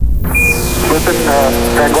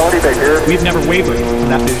bigger. We've never wavered from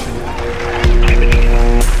that vision.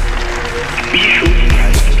 We should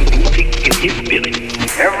do things in his spirit.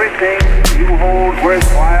 Everything you hold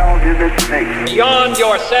worthwhile is at stake. Beyond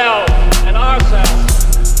yourself and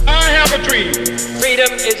ourselves, I have a dream.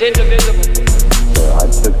 freedom is indivisible. I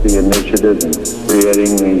took the initiative in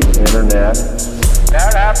creating the internet.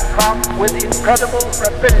 There have come with incredible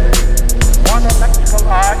rapidity one electrical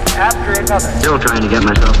arc after another. Still trying to get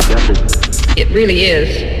myself adjusted. It really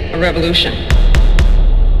is a revolution.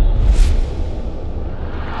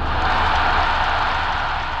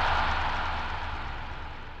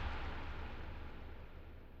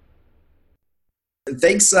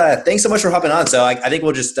 Thanks so much for hopping on. So I think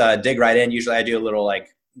we'll just dig right in. Usually I do a little like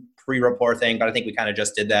pre-report thing, but I think we kind of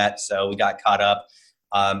just did that. So we got caught up.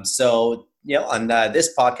 So, on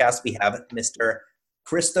this podcast, we have Mr.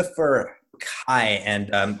 Christopher Kai.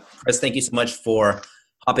 And Chris, thank you so much for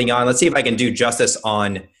hopping on. Let's see if I can do justice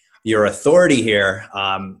on your authority here.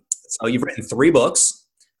 So you've written 3 books,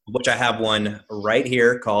 which I have one right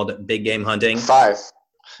here called Big Game Hunting. 5.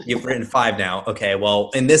 You've written 5 now. Okay, well,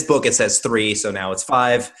 in this book it says 3, so now it's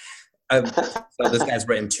 5. So this guy's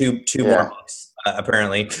written two more books,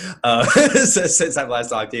 apparently, since I've last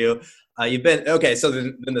talked to you. You've been okay. So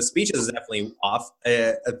then the speeches is definitely off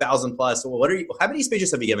 1,000 plus. Well, how many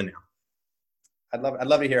speeches have you given now? I'd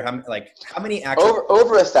love to hear how many actual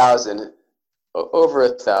over 1,000. Over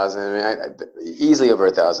 1,000. I mean, easily over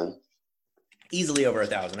 1,000. Easily over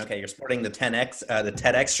 1,000. Okay, you're sporting the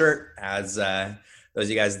TEDx shirt as. Those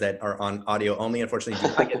of you guys that are on audio only, unfortunately,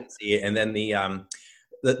 do not get to see it. And then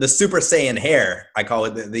the Super Saiyan hair, I call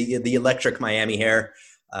it the electric Miami hair.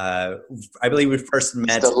 I believe we first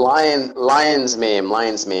met. It's the lion's mane.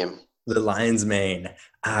 The lion's mane.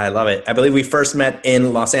 I love it. I believe we first met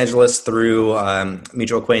in Los Angeles through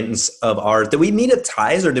mutual acquaintance of ours. Did we meet at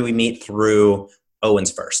Ties or did we meet through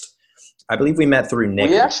Owens first? I believe we met through Nick.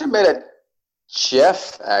 We actually met at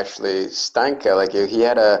Jeff, Stanka. Like he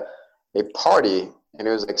had a party. And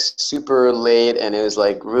it was like super late, and it was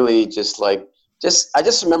like really I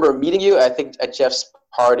just remember meeting you, I think at Jeff's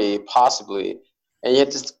party, possibly, and you had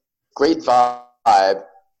this great vibe,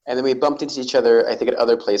 and then we bumped into each other, I think at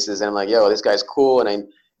other places, and I'm like, yo, this guy's cool, and I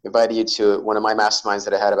invited you to one of my masterminds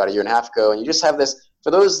that I had about a year and a half ago, and you just have this,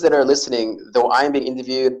 for those that are listening, though I'm being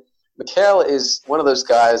interviewed, Mikhail is one of those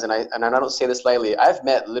guys, and I don't say this lightly, I've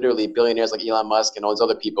met literally billionaires like Elon Musk and all these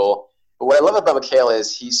other people, but what I love about Mikhail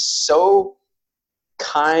is he's so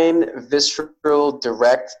kind, visceral,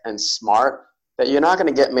 direct, and smart that you're not going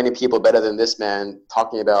to get many people better than this man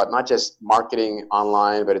talking about not just marketing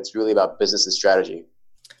online, but it's really about business and strategy.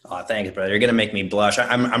 Oh, thanks, brother. You're gonna make me blush.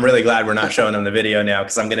 I'm really glad we're not showing them the video now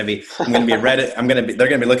because I'm gonna be Reddit. They're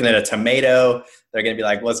gonna be looking at a tomato. They're gonna be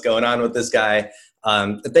like, what's going on with this guy?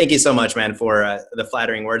 Thank you so much, man, for the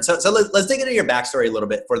flattering words. So let's dig into your backstory a little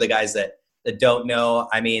bit for the guys that don't know.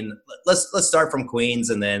 I mean, let's start from Queens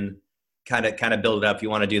and then kind of build it up. You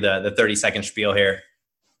want to do the 30-second spiel here?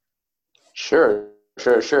 Sure.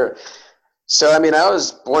 So, I mean, I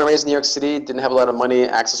was born and raised in New York City, didn't have a lot of money,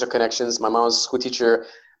 access or connections. My mom was a school teacher.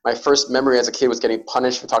 My first memory as a kid was getting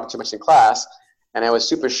punished for talking too much in class, and I was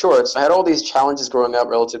super short. So I had all these challenges growing up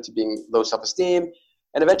relative to being low self-esteem.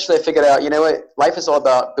 And eventually I figured out, you know what, life is all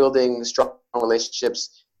about building strong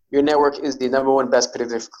relationships. Your network is the number one best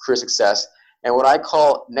predictor for career success. And what I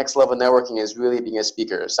call next level networking is really being a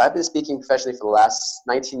speaker. So I've been speaking professionally for the last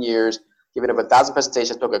 19 years, given over 1,000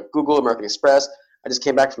 presentations, spoke at Google, American Express. I just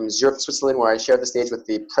came back from Zurich, Switzerland, where I shared the stage with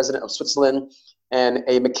the president of Switzerland. And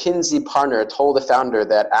a McKinsey partner told the founder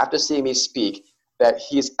that after seeing me speak, that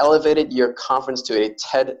he's elevated your conference to a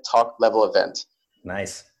TED Talk level event.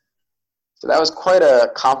 Nice. So that was quite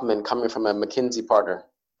a compliment coming from a McKinsey partner.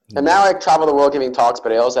 And now I travel the world giving talks,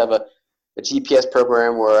 but I also have a GPS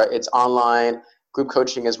program where it's online, group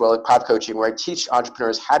coaching as well as private coaching, where I teach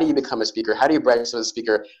entrepreneurs how do you become a speaker, how do you branch as a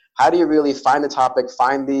speaker, how do you really find the topic,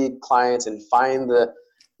 find the clients, and find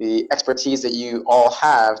the expertise that you all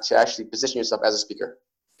have to actually position yourself as a speaker.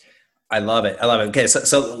 I love it. Okay,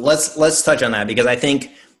 so let's touch on that because I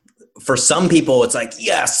think for some people it's like,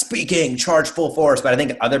 yeah, speaking, charge full force, but I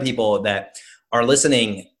think other people that are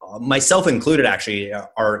listening, myself included, actually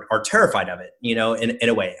are terrified of it, in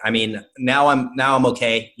a way. I mean, now I'm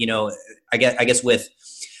okay. I guess with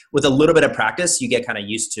a little bit of practice, you get kind of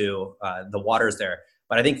used to the waters there.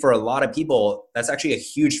 But I think for a lot of people, that's actually a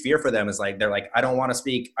huge fear for them. Is like, they're like, I don't want to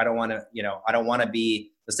speak. I don't want to, I don't want to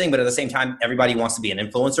be this thing. But at the same time, everybody wants to be an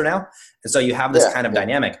influencer now. And so you have this kind of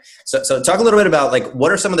dynamic. So talk a little bit about like,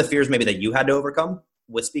 what are some of the fears maybe that you had to overcome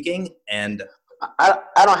with speaking? And I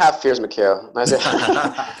don't have fears, Mikhail.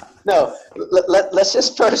 No, let's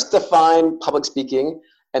just first define public speaking.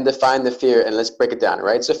 and define the fear, and let's break it down,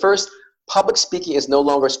 right? So first, public speaking is no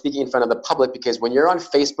longer speaking in front of the public, because when you're on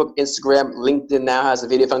Facebook, Instagram, LinkedIn now has a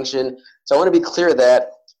video function. So I want to be clear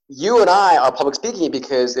that you and I are public speaking,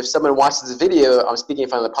 because if someone watches this video, I'm speaking in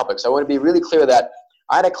front of the public. So I want to be really clear that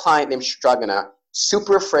I had a client named Stragana,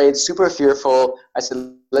 super afraid, super fearful. I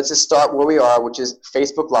said, let's just start where we are, which is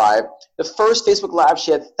Facebook Live. The first Facebook Live,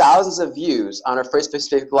 she had thousands of views on her first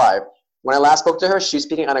Facebook Live. When I last spoke to her, she was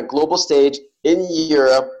speaking on a global stage in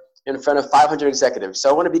Europe in front of 500 executives. So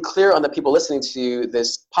I want to be clear on the people listening to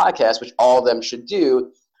this podcast, which all of them should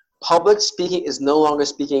do. Public speaking is no longer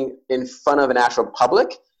speaking in front of an actual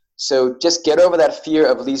public. So just get over that fear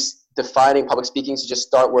of at least defining public speaking. So just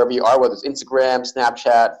start wherever you are, whether it's Instagram,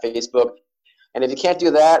 Snapchat, Facebook. And if you can't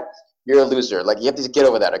do that, you're a loser. Like, you have to get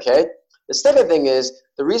over that, okay? The second thing is,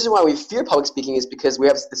 the reason why we fear public speaking is because we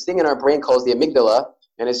have this thing in our brain called the amygdala.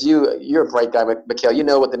 And as you're a bright guy, Mikhail, you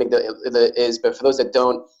know what the amygdala is, but for those that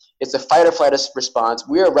don't, it's a fight or flight response.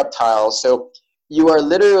 We are reptiles, so you are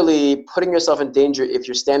literally putting yourself in danger if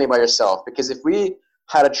you're standing by yourself. Because if we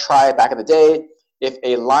had a try back in the day, if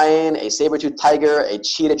a lion, a saber-toothed tiger, a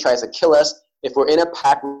cheetah tries to kill us, if we're in a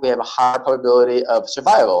pack, we have a higher probability of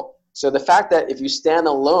survival. So the fact that if you stand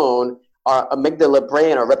alone, our amygdala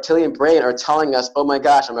brain, our reptilian brain are telling us, oh my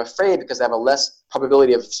gosh, I'm afraid because I have a less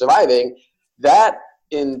probability of surviving, that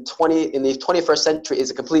in the 21st century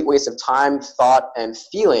is a complete waste of time, thought, and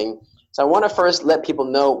feeling. So I want to first let people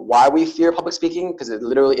know why we fear public speaking, because it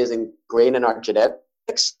literally is ingrained in our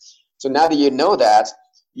genetics. So now that you know that,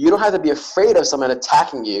 you don't have to be afraid of someone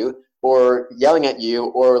attacking you or yelling at you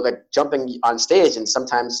or like jumping on stage. And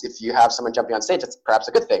sometimes if you have someone jumping on stage, that's perhaps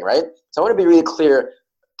a good thing, right? So I want to be really clear,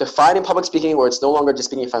 defining public speaking where it's no longer just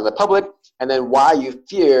speaking in front of the public, and then why you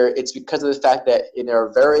fear, it's because of the fact that in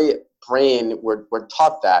our very brain, we're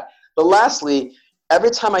taught that. But lastly, every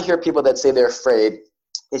time I hear people that say they're afraid,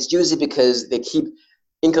 it's usually because they keep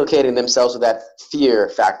inculcating themselves with that fear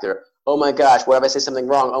factor. Oh my gosh, what if I say something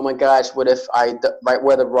wrong? Oh my gosh, what if I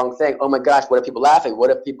wear the wrong thing? Oh my gosh, what if people laughing? What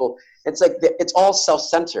if people, it's like, it's all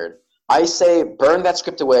self-centered. I say, burn that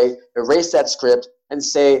script away, erase that script, and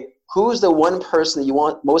say, who's the one person that you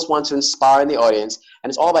most want to inspire in the audience? And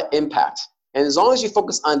it's all about impact. And as long as you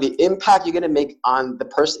focus on the impact you're going to make on the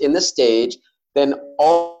person in the stage, then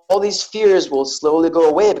all these fears will slowly go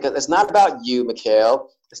away, because it's not about you, Mikhail.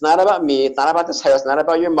 It's not about me. It's not about this hair. It's not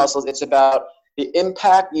about your muscles. It's about the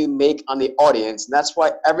impact you make on the audience. And that's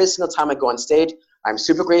why every single time I go on stage, I'm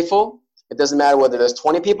super grateful. It doesn't matter whether there's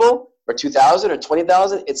 20 people or 2,000 or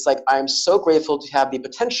 20,000. It's like, I'm so grateful to have the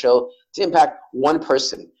potential to impact one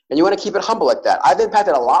person. And you want to keep it humble like that. I've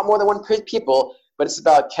impacted a lot more than one people, but it's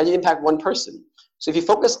about, can you impact one person? So if you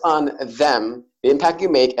focus on them, the impact you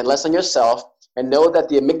make, and less on yourself, and know that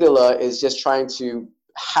the amygdala is just trying to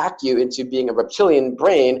hack you into being a reptilian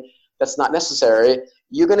brain, that's not necessary.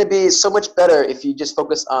 You're going to be so much better if you just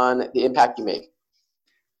focus on the impact you make.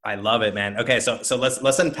 I love it, man. Okay, so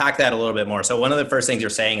let's unpack that a little bit more. So one of the first things you're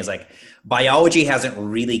saying is like, biology hasn't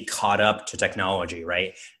really caught up to technology,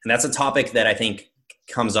 right? And that's a topic that I think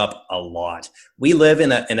comes up a lot. We live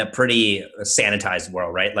in a pretty sanitized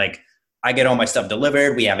world, right? Like, I get all my stuff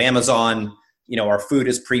delivered. We have Amazon. You know, our food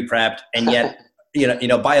is pre-prepped, and yet, you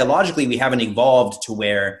know, biologically, we haven't evolved to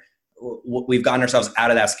where we've gotten ourselves out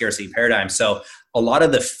of that scarcity paradigm. So a lot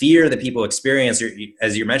of the fear that people experience,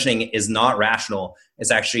 as you're mentioning, is not rational.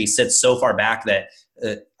 It's actually sits so far back that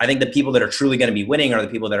I think the people that are truly going to be winning are the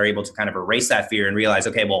people that are able to kind of erase that fear and realize,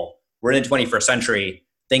 okay, well, we're in the 21st century.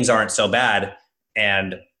 Things aren't so bad.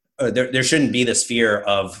 And there shouldn't be this fear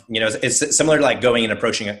of, you know, it's similar to like going and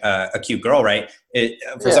approaching a cute girl, right?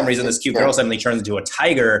 For some reason, this cute girl suddenly turns into a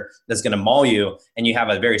tiger that's going to maul you, and you have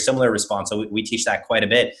a very similar response. So we teach that quite a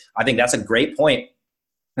bit. I think that's a great point.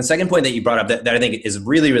 The second point that you brought up that I think is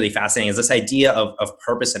really, really fascinating is this idea of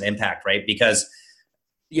purpose and impact, right? Because,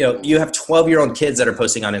 you know, you have 12-year-old kids that are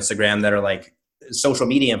posting on Instagram that are like social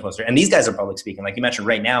media influencers, and these guys are public speaking. Like you mentioned,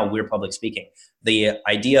 right now, we're public speaking. The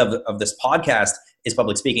idea of this podcast is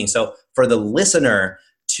public speaking. So for the listener,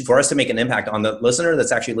 for us to make an impact on the listener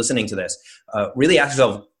that's actually listening to this, really ask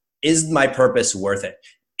yourself, is my purpose worth it?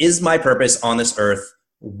 Is my purpose on this earth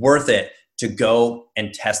worth it to go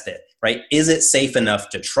and test it, right? Is it safe enough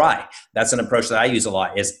to try? That's an approach that I use a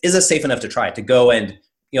lot is it safe enough to try, to go and,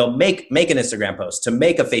 you know, make an Instagram post, to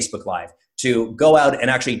make a Facebook Live, to go out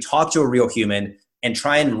and actually talk to a real human and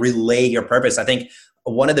try and relay your purpose. I think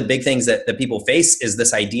one of the big things that people face is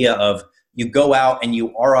this idea of, you go out and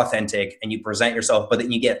you are authentic and you present yourself, but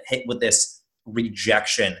then you get hit with this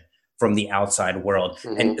rejection from the outside world.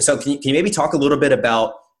 Mm-hmm. And so can you maybe talk a little bit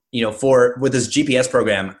about for with this GPS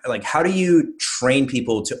program, like how do you train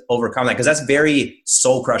people to overcome that? Because that's very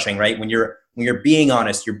soul crushing, right? When you're being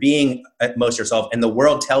honest, you're being at most yourself, and the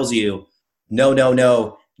world tells you,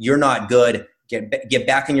 no, you're not good. Get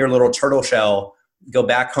back in your little turtle shell, go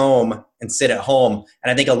back home and sit at home.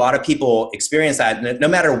 And I think a lot of people experience that. No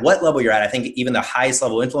matter what level you're at, I think even the highest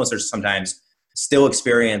level influencers sometimes still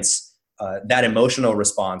experience that emotional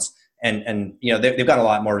response. And they've got a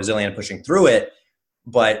lot more resilient pushing through it.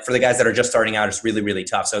 But for the guys that are just starting out, it's really, really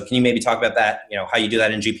tough. So can you maybe talk about that, how you do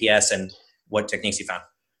that in GPS and what techniques you found?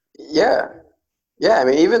 Yeah. I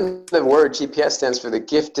mean, even the word GPS stands for the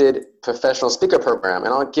Gifted Professional Speaker Program.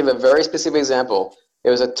 And I'll give a very specific example. It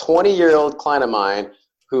was a 20-year-old client of mine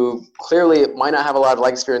who clearly might not have a lot of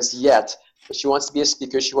life experience yet, but she wants to be a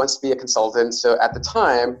speaker. She wants to be a consultant. So at the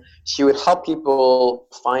time, she would help people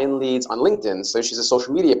find leads on LinkedIn. So she's a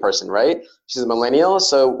social media person, right? She's a millennial.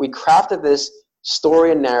 So we crafted this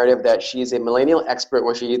story and narrative that she's a millennial expert,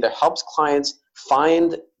 where she either helps clients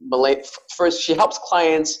first she helps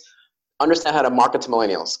clients understand how to market to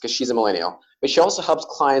millennials because she's a millennial, but she also helps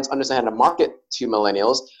clients understand how to market to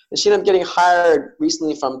millennials. And she ended up getting hired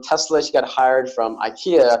recently from Tesla. She got hired from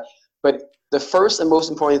IKEA. But the first and most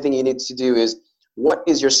important thing you need to do is, what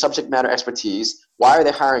is your subject matter expertise? Why are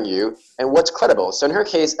they hiring you? And what's credible? So in her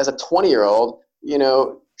case, as a 20-year-old,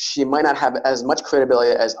 she might not have as much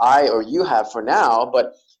credibility as I or you have for now,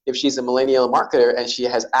 but if she's a millennial marketer and she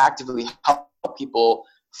has actively helped people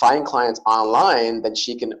find clients online, then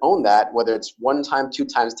she can own that, whether it's 1 time, 2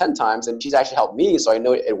 times, 10 times. And she's actually helped me, so I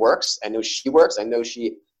know it works. I know she works. I know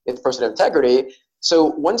she is a person of integrity. So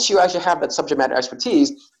once you actually have that subject matter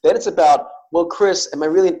expertise, then it's about, well, Chris, am I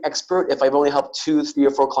really an expert if I've only helped 2, 3,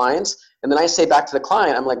 or 4 clients? And then I say back to the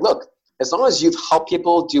client, I'm like, look, as long as you've helped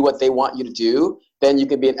people do what they want you to do, then you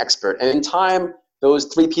can be an expert. And in time, those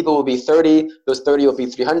 3 people will be 30, those 30 will be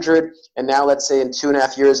 300. And now let's say in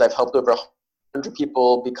 2.5 years, I've helped over 100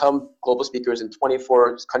 people become global speakers in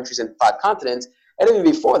 24 countries and 5 continents. And even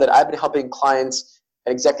before that, I've been helping clients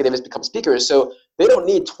and executives become speakers. So they don't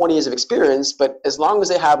need 20 years of experience, but as long as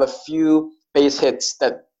they have a few base hits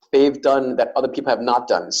that they've done that other people have not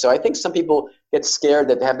done. So I think some people get scared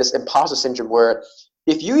that they have this imposter syndrome where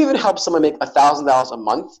if you even help someone make $1,000 a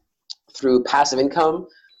month through passive income,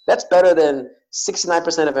 that's better than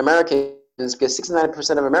 69% of Americans, because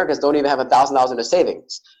 69% of Americans don't even have $1,000 in their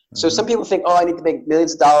savings. Mm-hmm. So some people think, I need to make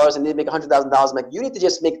millions of dollars, I need to make $100,000. I'm like, you need to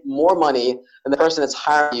just make more money than the person that's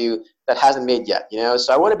hiring you that hasn't made yet.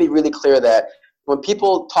 So I want to be really clear that when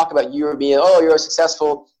people talk about you or me, you're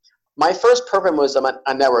successful. My first program was on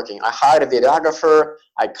networking. I hired a videographer,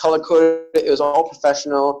 I color coded it was all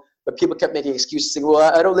professional, but people kept making excuses saying,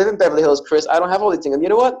 well, I don't live in Beverly Hills, Chris, I don't have all these things. And you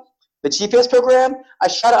know what? The GPS program, I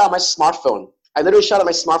shot it on my smartphone. I literally shot on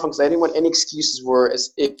my smartphone because I didn't want any excuses where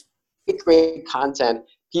if great content,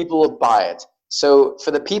 people will buy it. So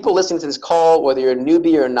for the people listening to this call, whether you're a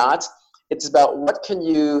newbie or not, it's about what can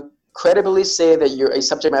you credibly say that you're a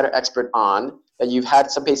subject matter expert on, that you've had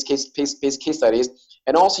some case studies,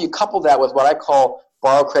 and also you couple that with what I call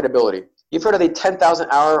borrow credibility. You've heard of the 10,000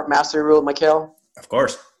 hour mastery rule, Mikhail? Of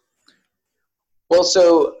course. Well,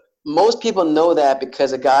 so most people know that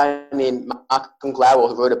because a guy named Malcolm Gladwell,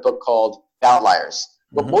 who wrote a book called Outliers.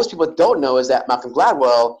 What most people don't know is that Malcolm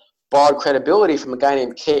Gladwell borrowed credibility from a guy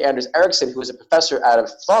named K. Anders Ericsson, who was a professor out of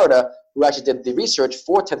Florida, who actually did the research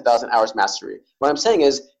for 10,000 Hours Mastery. What I'm saying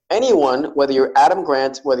is, anyone, whether you're Adam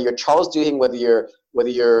Grant, whether you're Charles Duhigg, whether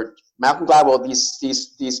you're Malcolm Gladwell,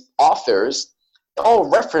 these authors, all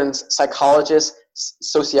reference psychologists,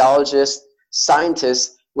 sociologists,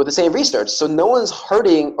 scientists with the same research. So no one's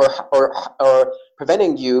hurting or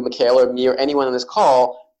preventing you, Mikhail, or me, or anyone on this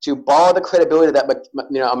call to borrow the credibility that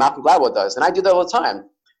Malcolm Gladwell does. And I do that all the time.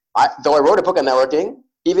 Though I wrote a book on networking,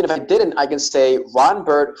 even if I didn't, I can say Ron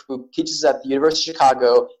Burt, who teaches at the University of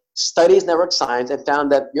Chicago, studies network science and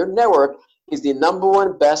found that your network is the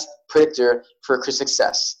 #1 best predictor for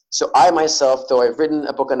success. So I myself, though I've written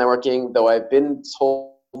a book on networking, though I've been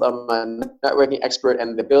told I'm a networking expert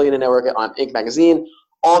and the Billionaire Networker on Inc. magazine,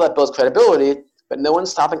 all that builds credibility, but no one's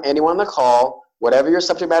stopping anyone on the call. Whatever your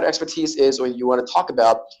subject matter expertise is or you want to talk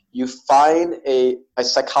about, you find a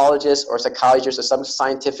psychologist or psychologist or some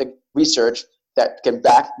scientific research that can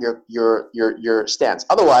back your stance.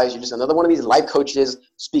 Otherwise, you're just another one of these life coaches,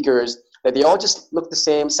 speakers, that they all just look the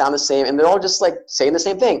same, sound the same, and they're all just like saying the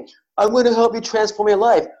same thing. I'm going to help you transform your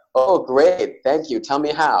life. Oh, great. Thank you. Tell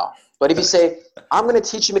me how. But if you say, I'm going to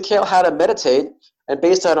teach you, Mikhail, how to meditate, and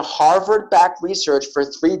based on Harvard-backed research for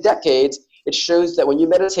 3 decades, it shows that when you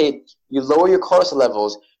meditate, you lower your cortisol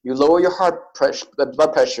levels, You lower your heart pressure,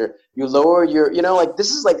 blood pressure. You lower your, like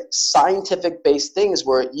this is like scientific based things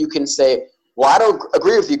where you can say, well, I don't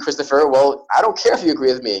agree with you, Christopher. Well, I don't care if you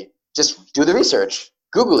agree with me. Just do the research,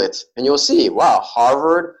 Google it, and you'll see, wow,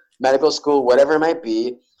 Harvard Medical School, whatever it might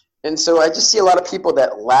be. And so I just see a lot of people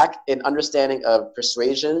that lack an understanding of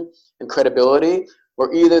persuasion and credibility,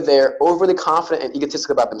 where either they're overly confident and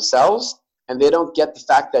egotistical about themselves, and they don't get the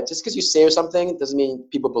fact that just because you say something doesn't mean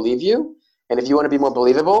people believe you. And if you want to be more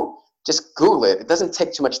believable, just Google it. It doesn't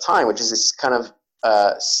take too much time, which is just kind of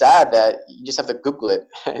sad that you just have to Google it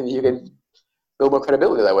and you can build more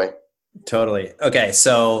credibility that way. Totally. Okay,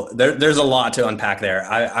 so there's a lot to unpack there.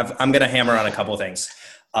 I'm going to hammer on a couple of things.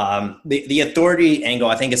 The authority angle,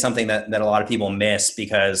 I think, is something that a lot of people miss,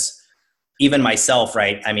 because even myself,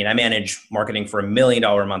 right? I mean, I manage marketing for $1 million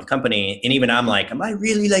a month company, and even I'm like, am I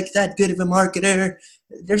really like that good of a marketer?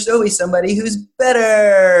 There's always somebody who's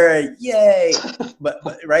better. Yay. but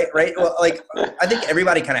right. Well, like, I think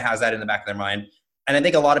everybody kind of has that in the back of their mind. And I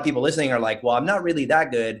think a lot of people listening are like, well, I'm not really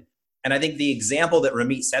that good. And I think the example that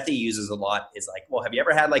Ramit Sethi uses a lot is like, well, have you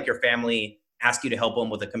ever had like your family ask you to help them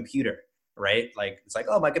with a computer, right? Like, it's like,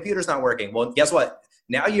 oh, my computer's not working. Well, guess what?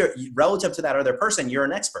 Now you're relative to that other person, you're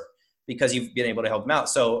an expert because you've been able to help them out.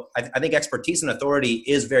 So I think expertise and authority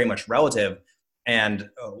is very much relative. And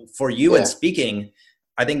for you in speaking,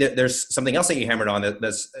 I think that there's something else that you hammered on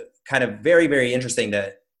that's kind of very, very interesting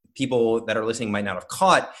that people that are listening might not have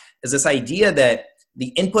caught, is this idea that the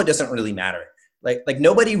input doesn't really matter. Like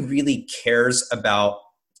nobody really cares about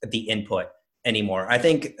the input anymore. I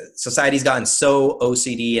think society's gotten so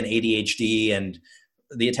OCD and ADHD, and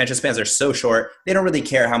the attention spans are so short. They don't really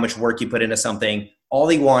care how much work you put into something. All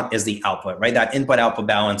they want is the output, right? That input-output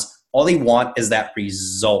balance. All they want is that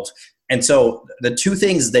result. And so the two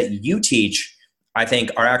things that you teach, I think,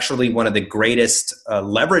 are actually one of the greatest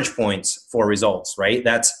leverage points for results, right?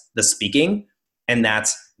 That's the speaking and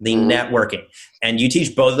that's the networking. And you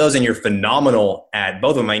teach both of those, and you're phenomenal at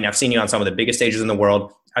both of them. I mean, I've seen you on some of the biggest stages in the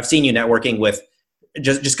world. I've seen you networking with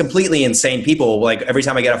just completely insane people. Like every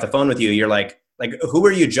time I get off the phone with you, you're like who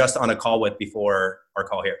were you just on a call with before our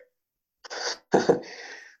call here?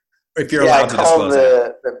 If you're allowed to disclose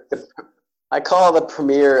that. I call the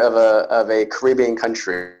premier of a Caribbean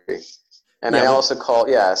country. And I also call,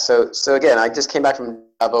 so again, I just came back from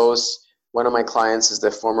Davos. One of my clients is the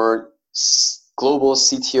former global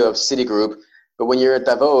CTO of Citigroup. But when you're at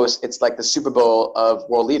Davos, it's like the Super Bowl of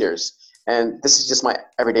world leaders. And this is just my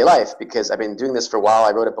everyday life because I've been doing this for a while.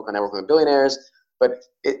 I wrote a book on networking with billionaires. But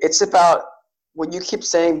it's about what you keep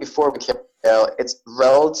saying before, Mikhail, it's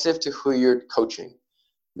relative to who you're coaching.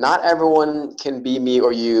 Not everyone can be me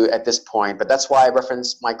or you at this point, but that's why I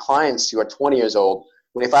reference my clients who are 20 years old,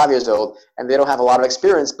 25 years old, and they don't have a lot of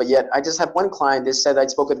experience, but yet I just have one client that said I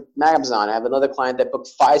spoke at Amazon. I have another client that booked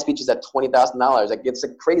 5 speeches at $20,000. Like, it's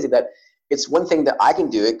like crazy that it's one thing that I can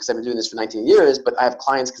do it because I've been doing this for 19 years, but I have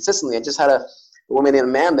clients consistently. I just had a woman named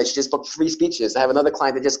Amanda, she just booked 3 speeches. I have another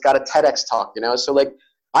client that just got a TEDx talk, So like,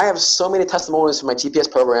 I have so many testimonials from my GPS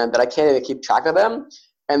program that I can't even keep track of them.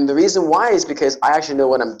 And the reason why is because I actually know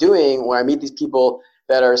what I'm doing when I meet these people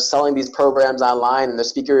that are selling these programs online, and the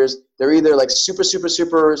speakers, they're either like super, super,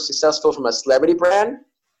 super successful from a celebrity brand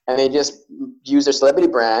and they just use their celebrity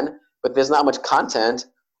brand, but there's not much content,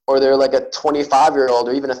 or they're like a 25-year-old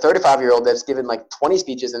or even a 35-year-old that's given like 20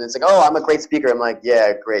 speeches and it's like, oh, I'm a great speaker. I'm like,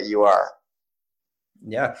 yeah, great, you are.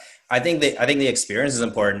 Yeah, I think the experience is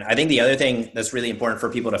important. I think the other thing that's really important for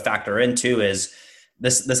people to factor in too is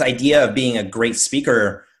this idea of being a great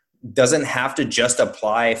speaker doesn't have to just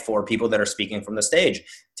apply for people that are speaking from the stage.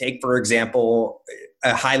 Take, for example,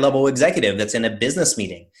 a high-level executive that's in a business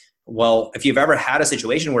meeting. Well, if you've ever had a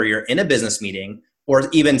situation where you're in a business meeting, or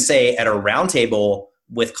even say at a roundtable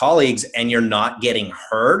with colleagues and you're not getting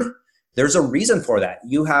heard, there's a reason for that.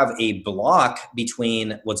 You have a block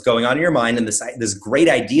between what's going on in your mind and this great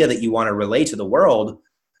idea that you want to relay to the world.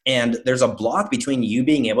 And there's a block between you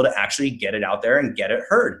being able to actually get it out there and get it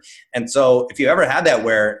heard. And so if you ever had that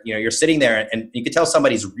where, you're sitting there and you could tell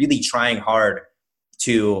somebody's really trying hard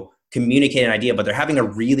to communicate an idea, but they're having a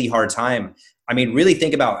really hard time. I mean, really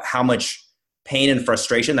think about how much pain and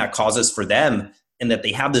frustration that causes for them, and that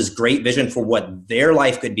they have this great vision for what their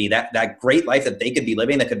life could be, that great life that they could be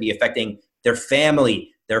living, that could be affecting their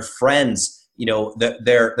family, their friends,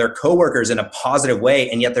 their coworkers in a positive way,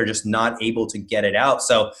 and yet they're just not able to get it out.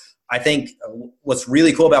 So I think what's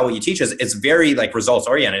really cool about what you teach is it's very like results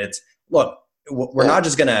oriented. It's, look, we're not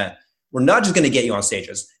just gonna get you on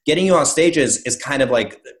stages. Getting you on stages is kind of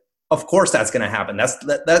like, of course that's gonna happen.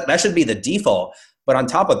 That should be the default. But on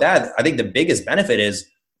top of that, I think the biggest benefit is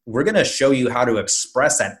we're gonna show you how to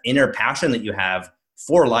express that inner passion that you have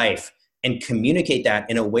for life and communicate that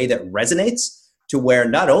in a way that resonates to where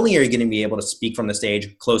not only are you going to be able to speak from the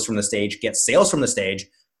stage, close from the stage, get sales from the stage,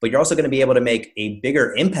 but you're also going to be able to make a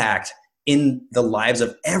bigger impact in the lives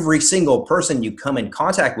of every single person you come in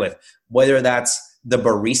contact with, whether that's the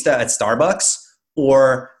barista at Starbucks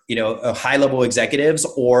or, high-level executives,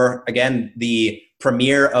 or again, the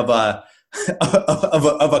premier of a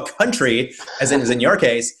country, as in your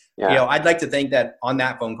case. Yeah. I'd like to think that on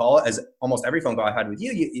that phone call, as almost every phone call I've had with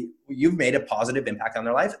you've made a positive impact on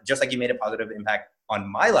their life, just like you made a positive impact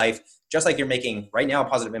on my life, just like you're making right now a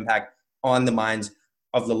positive impact on the minds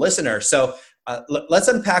of the listener. So let's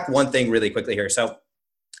unpack one thing really quickly here. So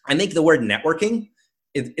I think the word networking,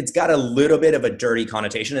 it's got a little bit of a dirty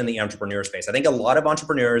connotation in the entrepreneur space. I think a lot of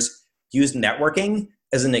entrepreneurs use networking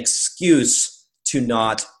as an excuse to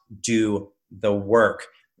not do the work.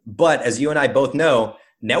 But as you and I both know,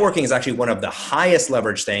 networking is actually one of the highest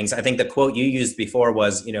leverage things. I think the quote you used before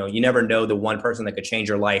was, you never know the one person that could change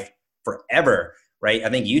your life forever, right? I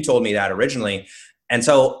think you told me that originally. And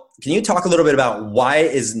so can you talk a little bit about why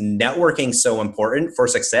is networking so important for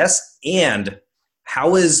success, and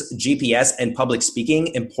how is GPS and public speaking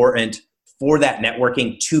important for that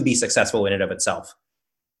networking to be successful in and of itself?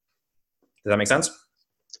 Does that make sense?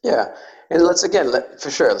 Yeah. And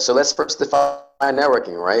for sure. So let's first define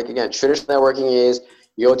networking, right? Again, traditional networking is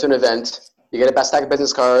you go to an event, you get a stack of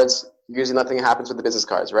business cards, usually nothing happens with the business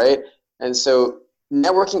cards, right? And so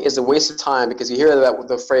networking is a waste of time, because you hear that with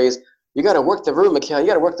the phrase, you got to work the room, Mikhail, you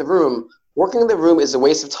got to work the room. Working in the room is a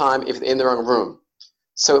waste of time if you're in the wrong room.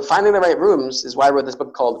 So finding the right rooms is why I wrote this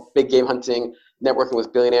book called Big Game Hunting, Networking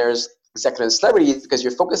with Billionaires, Executives, and Celebrities, because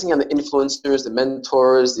you're focusing on the influencers, the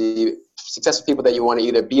mentors, the successful people that you want to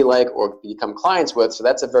either be like or become clients with. So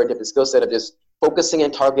that's a very different skill set of just focusing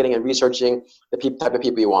and targeting and researching the type of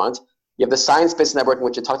people you want. You have the science-based networking,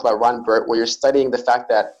 which you talked about, Ron Burt, where you're studying the fact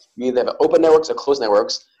that you either have open networks or closed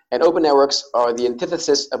networks. And open networks are the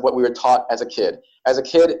antithesis of what we were taught as a kid. As a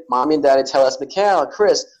kid, mommy and daddy tell us, Mikhail,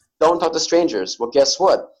 Chris, don't talk to strangers. Well, guess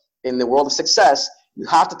what? In the world of success, you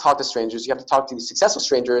have to talk to strangers. You have to talk to the successful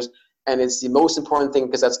strangers. And it's the most important thing,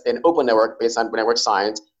 because that's an open network based on network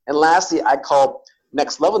science. And lastly, I call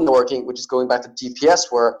next level networking, which is going back to GPS,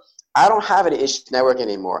 where I don't have any issue networking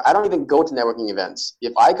anymore. I don't even go to networking events.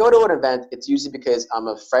 If I go to an event, it's usually because I'm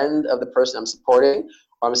a friend of the person I'm supporting,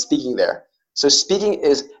 or I'm speaking there. So speaking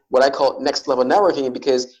is what I call next level networking,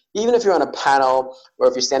 because even if you're on a panel or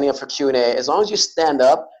if you're standing up for Q&A, as long as you stand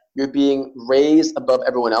up, you're being raised above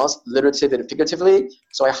everyone else, literally and figuratively.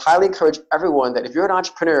 So I highly encourage everyone that if you're an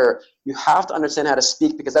entrepreneur, you have to understand how to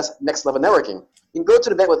speak, because that's next level networking. You can go to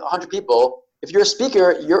the event with 100 people. If you're a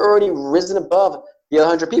speaker, you're already risen above the other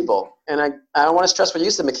 100 people. And I want to stress what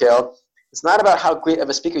you said, Mikhail. It's not about how great of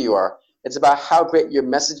a speaker you are. It's about how great your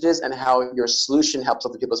message is and how your solution helps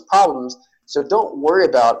other people's problems. So don't worry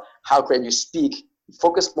about how great you speak.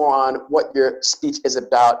 Focus more on what your speech is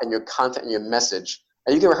about and your content and your message.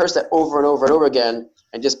 And you can rehearse that over and over and over again,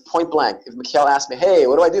 and just point blank. If Mikhail asks me, hey,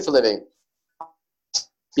 what do I do for a living?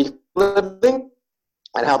 Speak for a living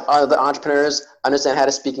and help other entrepreneurs understand how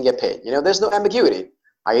to speak and get paid. There's no ambiguity.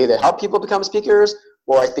 I either help people become speakers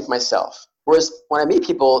or I speak myself. Whereas when I meet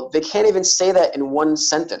people, they can't even say that in one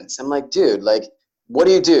sentence. I'm like, dude, what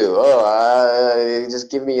do you do?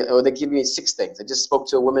 They give me 6 things. I just spoke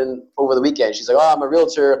to a woman over the weekend. She's like, I'm a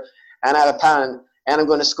realtor and I have a patent and I'm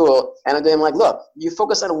going to school. And I'm like, look, you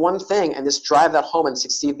focus on one thing and just drive that home and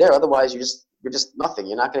succeed there. Otherwise, you're just nothing.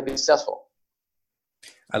 You're not going to be successful.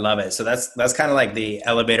 I love it. So that's kind of like the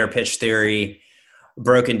elevator pitch theory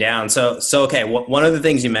broken down. So okay, one of the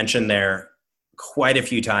things you mentioned there quite a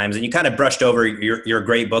few times, and you kind of brushed over your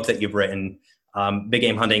great book that you've written, Big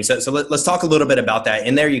Game Hunting. So let's talk a little bit about that.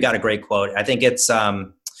 In there, you got a great quote. I think it's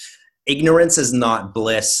ignorance is not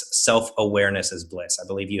bliss, self-awareness is bliss. I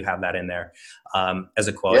believe you have that in there as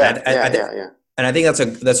a quote. Yeah. And I think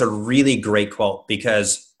that's a really great quote,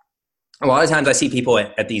 because a lot of times I see people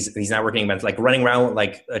at these networking events, like running around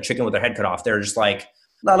like a chicken with their head cut off. They're just like,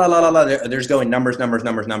 la, la, la, la, la. They're just going numbers.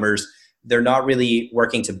 They're not really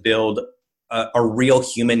working to build a real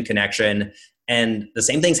human connection. And the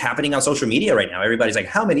same thing's happening on social media right now. Everybody's like,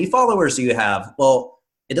 how many followers do you have? Well,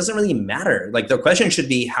 it doesn't really matter. Like, the question should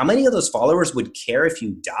be, how many of those followers would care if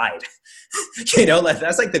you died?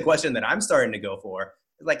 That's like the question that I'm starting to go for.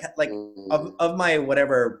 Like of my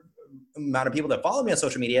whatever amount of people that follow me on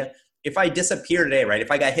social media, if I disappear today, right? If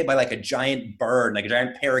I got hit by like a giant bird, like a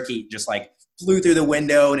giant parakeet, just like flew through the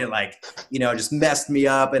window and it like, just messed me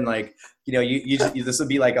up. And like, this would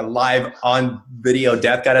be like a live on video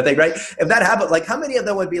death kind of thing, right? If that happened, like how many of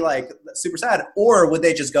them would be like super sad, or would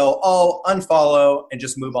they just go, oh, unfollow and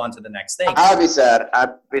just move on to the next thing? I'd be sad.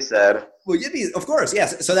 Well, you'd be, of course,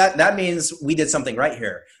 yes. So that means we did something right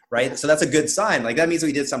here, right? So that's a good sign. Like that means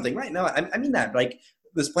we did something right. No, I mean that. Like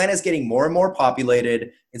this planet is getting more and more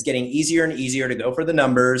populated. It's getting easier and easier to go for the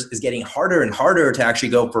numbers. It's getting harder and harder to actually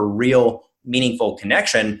go for real, meaningful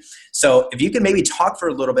connection. So if you could maybe talk for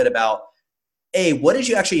a little bit about, what did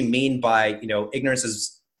you actually mean by, ignorance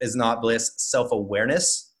is not bliss,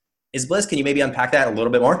 self-awareness is bliss? Can you maybe unpack that a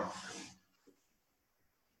little bit more?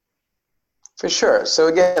 For sure. So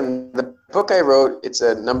again, the book I wrote, it's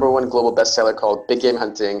a #1 global bestseller called Big Game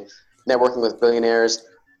Hunting, Networking with Billionaires,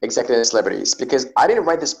 Executives, Celebrities. Because I didn't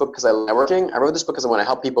write this book because I love networking. I wrote this book because I want to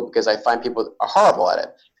help people because I find people are horrible at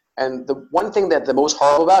it. And the one thing that the most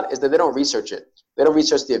horrible about is that they don't research it. They don't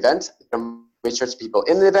research the event. They don't research people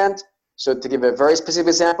in the event. So to give a very specific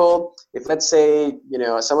example, if let's say,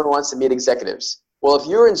 someone wants to meet executives. Well, if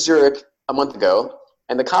you were in Zurich a month ago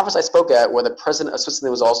and the conference I spoke at where the president of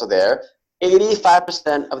Switzerland was also there,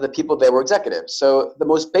 85% of the people there were executives. So the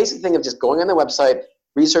most basic thing of just going on the website,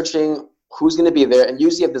 researching who's going to be there, and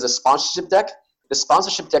usually if there's a sponsorship deck, the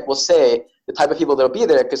sponsorship deck will say the type of people that will be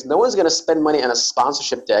there because no one's going to spend money on a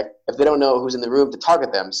sponsorship deck if they don't know who's in the room to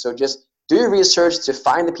target them. So just do your research to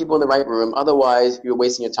find the people in the right room. Otherwise, you're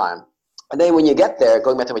wasting your time. And then when you get there,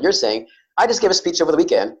 going back to what you're saying, I just gave a speech over the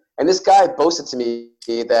weekend, and this guy boasted to me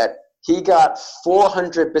that he got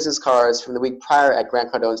 400 business cards from the week prior at Grant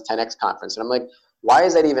Cardone's 10X conference. And I'm like, why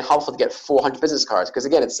is that even helpful to get 400 business cards? Because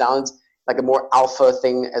again, it sounds like a more alpha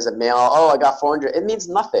thing as a male. Oh, I got 400. It means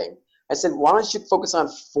nothing. I said, why don't you focus on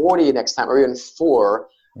 40 next time, or even 4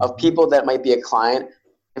 of people that might be a client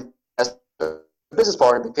as a business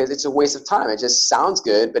partner, because it's a waste of time. It just sounds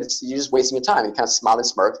good, but you're just wasting your time. You kind of smile and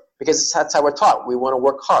smirk because that's how we're taught. We want to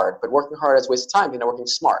work hard, but working hard is a waste of time. You're not working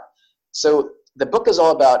smart. So the book is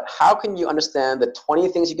all about how can you understand the 20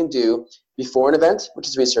 things you can do before an event, which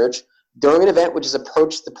is research, during an event, which is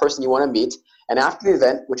approach the person you want to meet, and after the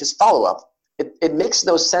event, which is follow-up. It makes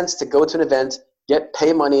no sense to go to an event,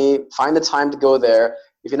 pay money, find the time to go there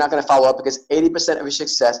if you're not going to follow up, because 80% of your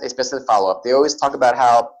success is based on follow-up. They always talk about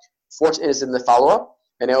how fortune is in the follow-up,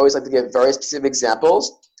 and they always like to give very specific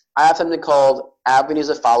examples. I have something called avenues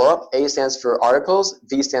of follow-up. A stands for articles,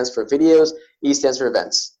 V stands for videos, E stands for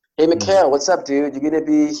events. Hey, Mikhail, what's up, dude? You're going to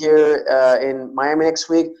be here in Miami next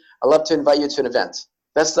week. I'd love to invite you to an event.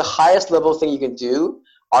 That's the highest level thing you can do.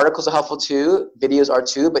 Articles are helpful too. Videos are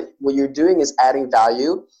too. But what you're doing is adding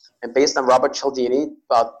value. And based on Robert Cialdini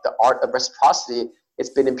about the art of reciprocity, it's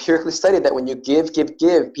been empirically studied that when you give,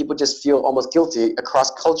 people just feel almost guilty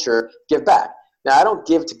across culture, give back. Now, I don't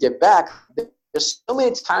give to give back. There's so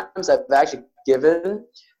many times I've actually given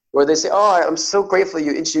where they say, oh, I'm so grateful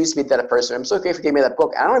you introduced me to that person. I'm so grateful you gave me that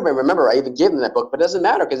book. I don't even remember I even gave them that book, but it doesn't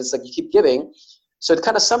matter because it's like you keep giving. So to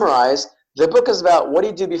kind of summarize, the book is about what do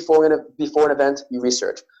you do before an event? You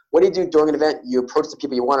research. What do you do during an event? You approach the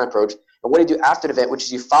people you want to approach. And what do you do after the event, which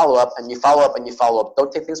is you follow up and you follow up and you follow up.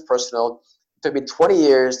 Don't take things personal. It took me 20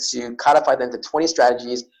 years to codify them to 20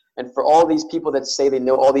 strategies. And for all these people that say they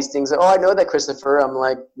know all these things, I know that, Christopher. I'm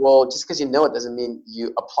like, well, just because you know it doesn't mean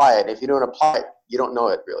you apply it. If you don't apply it, you don't know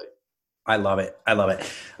it really. I love it.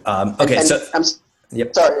 Okay, I'm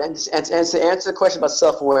sorry. And to answer the question about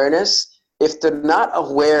self-awareness, if they're not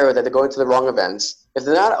aware that they're going to the wrong events, if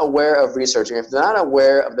they're not aware of researching, if they're not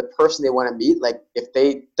aware of the person they want to meet, like if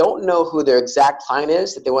they don't know who their exact client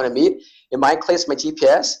is that they want to meet, in my case, my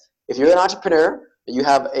GPS, if you're an entrepreneur and you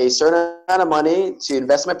have a certain amount of money to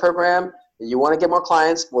invest in my program and you want to get more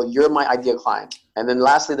clients, well, you're my ideal client. And then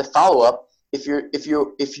lastly, the follow-up, if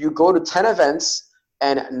you go to 10 events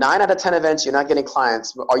and 9 out of 10 events you're not getting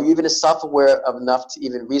clients, are you even self-aware of enough to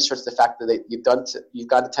even research the fact that you've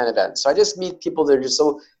gone to 10 events? So I just meet people that are just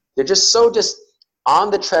so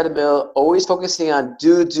on the treadmill, always focusing on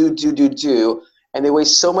do, and they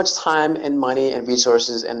waste so much time and money and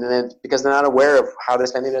resources, and then because they're not aware of how they're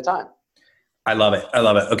spending their time. I love it.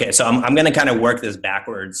 Okay, so I'm going to kind of work this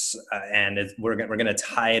backwards, and we're going to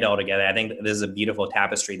tie it all together. I think this is a beautiful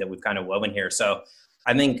tapestry that we've kind of woven here. So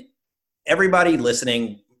I think everybody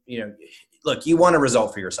listening, look, you want a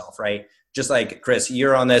result for yourself, right? Just like Chris,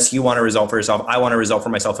 you're on this, you want a result for yourself. I want a result for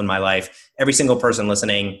myself in my life. Every single person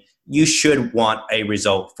listening, you should want a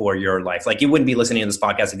result for your life. Like you wouldn't be listening to this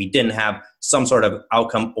podcast if you didn't have some sort of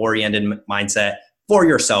outcome-oriented mindset for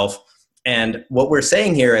yourself. And what we're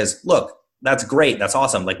saying here is, look, that's great. That's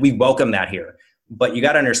awesome. Like we welcome that here. But you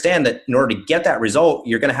got to understand that in order to get that result,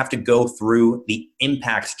 you're going to have to go through the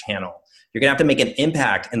impact channel. You're going to have to make an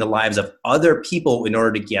impact in the lives of other people in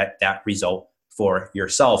order to get that result for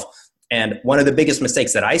yourself. And one of the biggest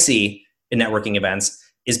mistakes that I see in networking events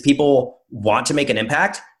is people want to make an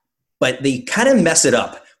impact, but they kind of mess it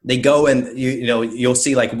up. They go and you'll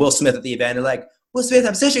see like Will Smith at the event, and like, Will Smith,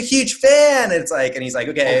 I'm such a huge fan. And it's like, and he's like,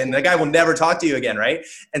 okay, and the guy will never talk to you again, right?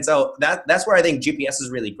 And so that's where I think GPS is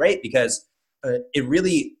really great, because it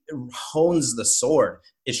really hones the sword.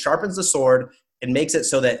 It sharpens the sword and makes it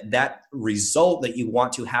so that result that you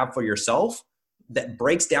want to have for yourself, that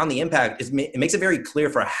breaks down the impact, it makes it very clear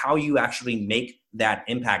for how you actually make that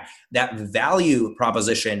impact, that value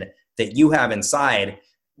proposition that you have inside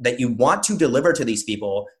that you want to deliver to these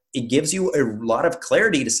people. It gives you a lot of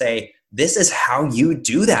clarity to say, this is how you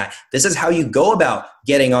do that. This is how you go about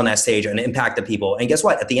getting on that stage and impact the people. And guess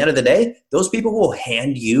what? At the end of the day, those people will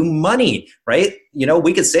hand you money, right?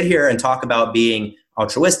 We could sit here and talk about being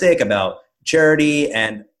altruistic, about charity,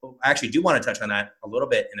 and I actually do want to touch on that a little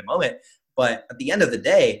bit in a moment. But at the end of the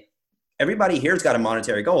day, everybody here's got a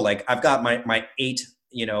monetary goal. Like I've got my 8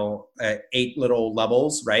 little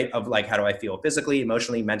levels, right? Of like, how do I feel physically,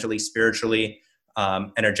 emotionally, mentally, spiritually,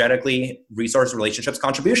 energetically, resource, relationships,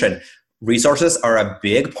 contribution. Resources are a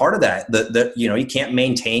big part of that. You can't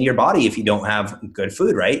maintain your body if you don't have good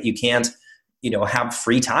food, right? You can't, have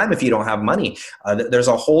free time if you don't have money. There's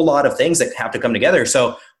a whole lot of things that have to come together.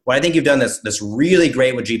 So what I think you've done this really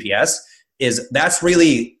great with GPS is that's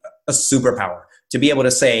really a superpower to be able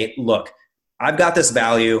to say, look, I've got this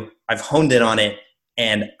value, I've honed in on it,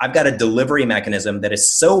 and I've got a delivery mechanism that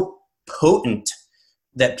is so potent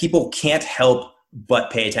that people can't help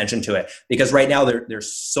but pay attention to it. Because right now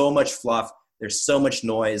there's so much fluff, there's so much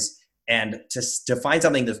noise, and to find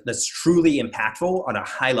something that's truly impactful on a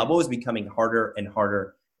high level is becoming harder and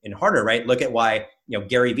harder and harder, right? Look at why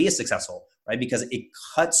Gary Vee is successful, right? Because it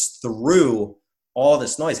cuts through all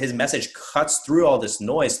this noise. His message cuts through all this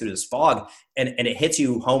noise, through this fog, and it hits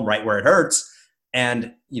you home right where it hurts.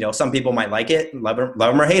 And some people might like it, love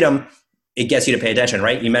him or hate him. It gets you to pay attention,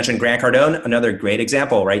 right? You mentioned Grant Cardone, another great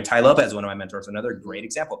example, right? Tai Lopez, one of my mentors, another great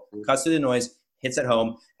example. Cuts through the noise, hits it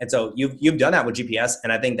home. And so you've done that with GPS,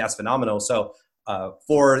 and I think that's phenomenal. So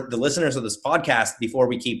for the listeners of this podcast, before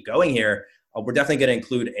we keep going here, we're definitely going to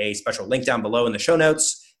include a special link down below in the show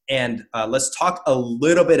notes. And let's talk a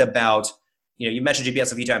little bit about, you mentioned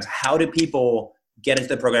GPS a few times. How do people get into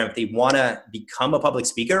the program if they want to become a public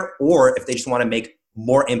speaker, or if they just want to make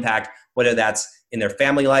more impact, whether that's in their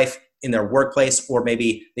family life, in their workplace, or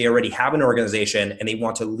maybe they already have an organization and they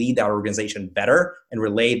want to lead that organization better and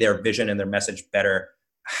relay their vision and their message better?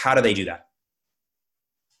 How do they do that?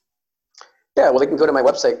 Yeah, well, they can go to my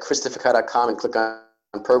website, christopherkai.com, and click on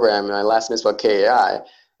program. And my last name is spelled KAI.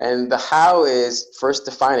 And the how is first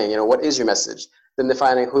defining, what is your message? Then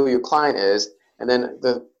defining who your client is. And then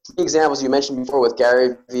the three examples you mentioned before with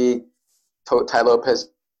Gary Vee, Tai Lopez,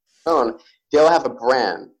 they all have a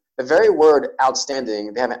brand. The very word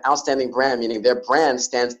outstanding, they have an outstanding brand, meaning their brand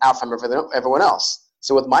stands out from everyone else.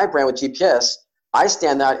 So with my brand, with GPS, I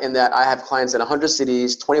stand out in that I have clients in 100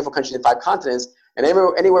 cities, 24 countries, and 5 continents. And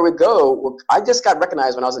anywhere we go, I just got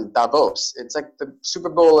recognized when I was in Davos. It's like the Super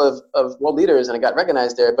Bowl of world leaders, and I got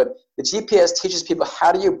recognized there. But the GPS teaches people,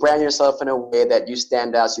 how do you brand yourself in a way that you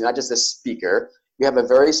stand out? So you're not just a speaker. You have a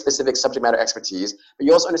very specific subject matter expertise, but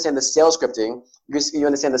you also understand the sales scripting, you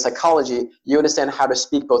understand the psychology, you understand how to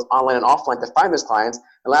speak both online and offline to find those clients,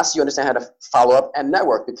 and lastly, you understand how to follow up and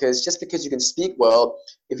network, because just because you can speak well,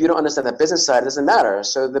 if you don't understand the business side, it doesn't matter.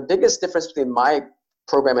 So the biggest difference between my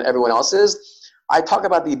program and everyone else's, I talk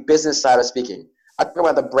about the business side of speaking. I talk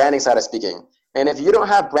about the branding side of speaking. And if you don't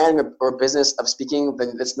have branding or business of speaking,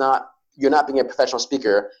 then you're not being a professional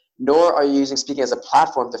speaker, nor are you using speaking as a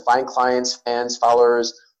platform to find clients, fans,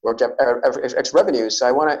 followers, or extra revenue. So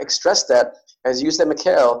I want to stress that, as you said,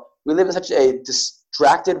 Mikhail, we live in such a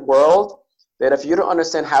distracted world that if you don't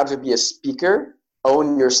understand how to be a speaker,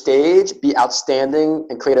 own your stage, be outstanding,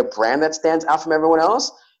 and create a brand that stands out from everyone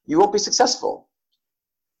else, you won't be successful.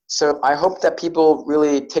 So I hope that people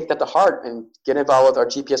really take that to heart and get involved with our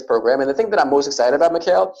GPS program. And the thing that I'm most excited about,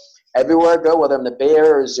 Mikhail, everywhere I go, whether I'm in the Bay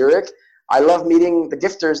Area or Zurich, I love meeting the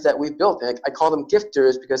gifters that we've built. And I call them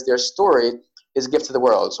gifters because their story is a gift to the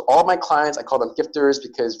world. So all my clients, I call them gifters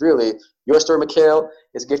because really, your story, Mikhail,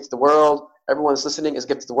 is a gift to the world. Everyone's listening is a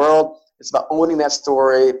gift to the world. It's about owning that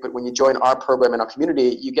story. But when you join our program and our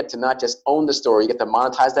community, you get to not just own the story, you get to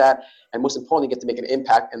monetize that. And most importantly, you get to make an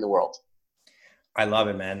impact in the world. I love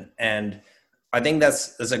it, man. And I think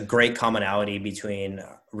that's a great commonality between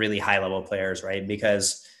really high level players, right?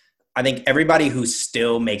 Because I think everybody who's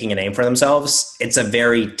still making a name for themselves, it's a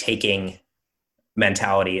very taking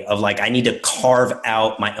mentality of like, I need to carve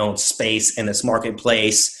out my own space in this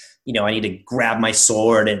marketplace. You know, I need to grab my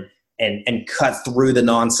sword and cut through the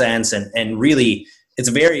nonsense. And really, it's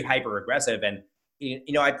very hyper aggressive. And,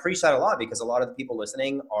 you know, I preach that a lot because a lot of the people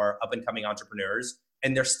listening are up and coming entrepreneurs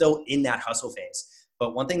and they're still in that hustle phase.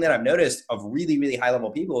 But one thing that I've noticed of really, really high level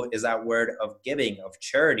people is that word of giving, of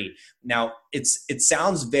charity. Now, it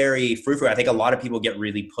sounds very frou-frou. I think a lot of people get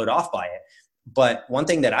really put off by it. But one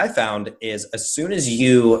thing that I found is as soon as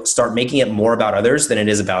you start making it more about others than it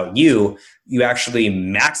is about you, you actually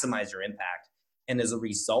maximize your impact. And as a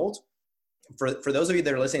result, for those of you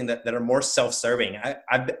that are listening that are more self-serving,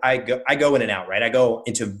 I go in and out, right? I go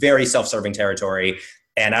into very self-serving territory,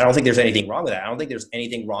 and I don't think there's anything wrong with that. I don't think there's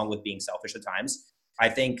anything wrong with being selfish at times. I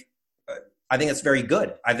think it's very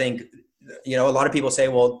good. I think, you know, a lot of people say,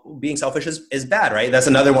 well, being selfish is bad, right? That's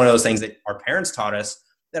another one of those things that our parents taught us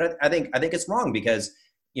that I think it's wrong because,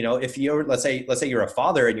 you know, if you're, let's say you're a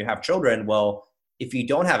father and you have children, well, if you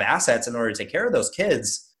don't have assets in order to take care of those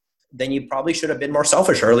kids, then you probably should have been more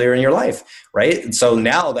selfish earlier in your life, right? And so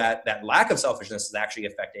now that lack of selfishness is actually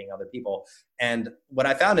affecting other people. And what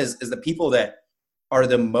I found is the people that are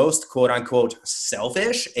the most quote unquote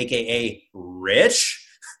selfish, AKA rich,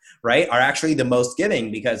 right, are actually the most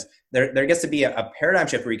giving because there gets to be a paradigm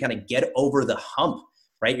shift where you kind of get over the hump,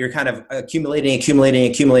 right? You're kind of accumulating.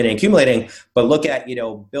 But look at, you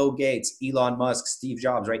know, Bill Gates, Elon Musk, Steve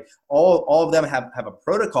Jobs, right? All of them have a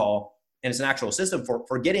protocol and it's an actual system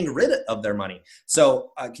for getting rid of their money.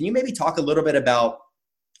 So can you maybe talk a little bit about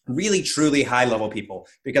really, truly high level people?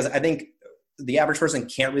 Because I think the average person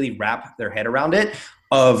can't really wrap their head around it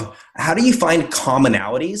of how do you find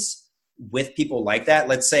commonalities with people like that?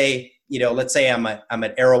 Let's say I'm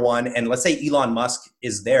at Erewhon and let's say Elon Musk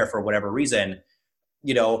is there for whatever reason.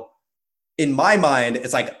 You know, in my mind,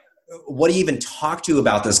 it's like, what do you even talk to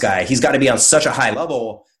about this guy? He's got to be on such a high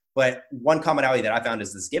level. But one commonality that I found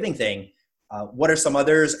is this giving thing. What are some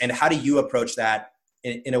others, and how do you approach that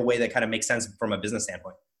in a way that kind of makes sense from a business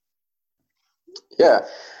standpoint? Yeah.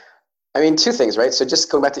 I mean, two things, right? So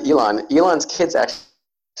just going back to Elon's kids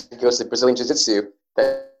actually goes to Brazilian Jiu-Jitsu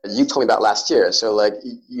that you told me about last year. So like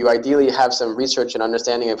you ideally have some research and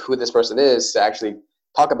understanding of who this person is to actually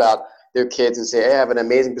talk about their kids and say, hey, I have an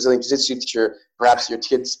amazing Brazilian Jiu-Jitsu teacher. Perhaps your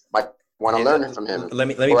kids might want to learn from him. Let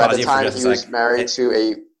me pause you for just a sec. He was married to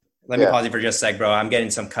a... Let me pause you for just a sec, bro. I'm getting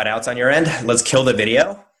some cutouts on your end. Let's kill the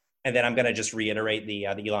video. And then I'm going to just reiterate the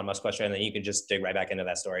Elon Musk question. And then you can just dig right back into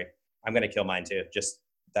that story. I'm going to kill mine too. Just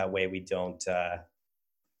that way we don't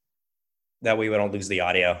lose the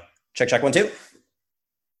audio. Check 1 2.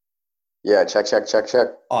 Yeah, check.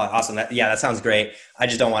 Oh, awesome. That sounds great. I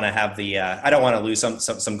just don't want to have I don't want to lose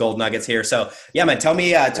some gold nuggets here. So yeah, man, tell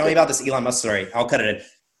me about this Elon Musk story. I'll cut it in.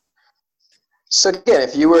 So again,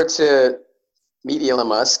 if you were to meet Elon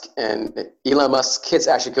Musk and Elon Musk's kids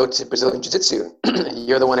actually go to Brazilian Jiu-Jitsu,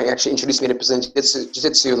 you're the one that actually introduced me to Brazilian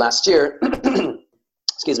Jiu-Jitsu last year.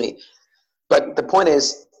 Excuse me. But the point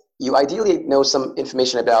is, you ideally know some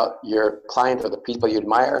information about your client or the people you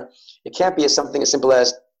admire. It can't be something as simple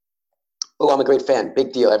as, oh, I'm a great fan,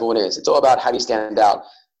 big deal, everyone is. It's all about how do you stand out.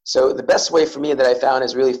 So the best way for me that I found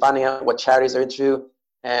is really finding out what charities they're into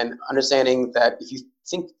and understanding that if you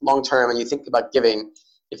think long-term and you think about giving,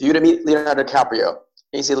 if you were to meet Leonardo DiCaprio,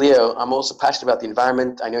 and you say, Leo, I'm also passionate about the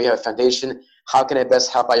environment. I know you have a foundation. How can I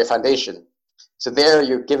best help out your foundation? So there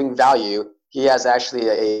you're giving value. He has actually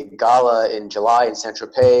a gala in July in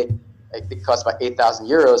Saint-Tropez. I think it costs about 8,000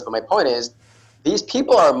 euros. But my point is, these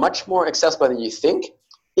people are much more accessible than you think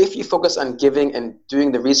if you focus on giving and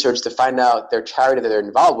doing the research to find out their charity that they're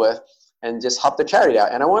involved with and just help their charity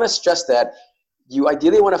out. And I want to stress that you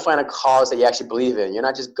ideally want to find a cause that you actually believe in. You're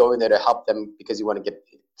not just going there to help them because you want to get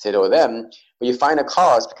to know them, but you find a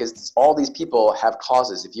cause because all these people have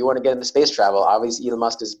causes. If you want to get into space travel, obviously Elon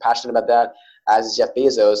Musk is passionate about that, as is Jeff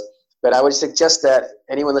Bezos. But I would suggest that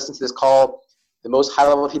anyone listening to this call, the most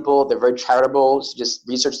high-level people, they're very charitable, so just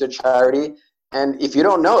research their charity. And if you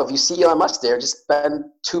don't know, if you see Elon Musk there, just spend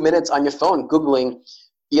 2 minutes on your phone Googling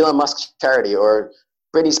Elon Musk charity or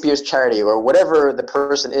Britney Spears charity or whatever the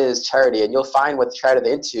person is charity, and you'll find what charity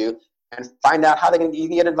they're into and find out how you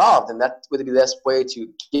can get involved. And that would be the best way to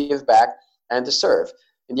give back and to serve.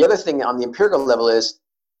 And the other thing on the empirical level is,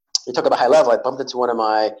 you talk about high level, I bumped into one of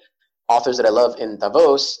my authors that I love in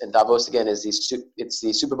Davos, and Davos again is it's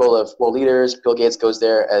the Super Bowl of world leaders. Bill Gates goes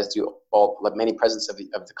there, as do many presidents of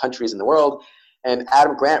the countries in the world. And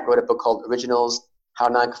Adam Grant wrote a book called Originals: How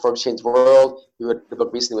Nonconformity Changed the World. He wrote a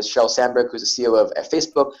book recently with Sheryl Sandberg, who's the CEO of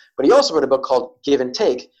Facebook. But he also wrote a book called Give and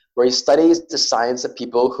Take, where he studies the science of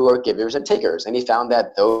people who are givers and takers. And he found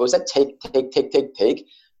that those that take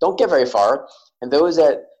don't get very far. And those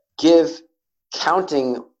that give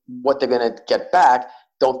counting what they're going to get back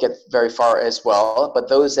don't get very far as well. But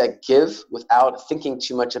those that give without thinking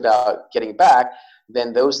too much about getting back,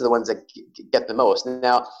 then those are the ones that get the most.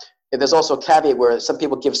 Now, there's also a caveat where some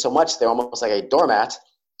people give so much they're almost like a doormat.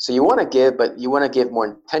 So you want to give, but you want to give more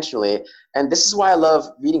intentionally. And this is why I love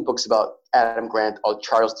reading books about Adam Grant or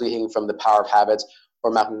Charles Duhigg from The Power of Habits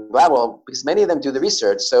or Malcolm Gladwell, because many of them do the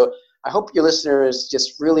research. So I hope your listeners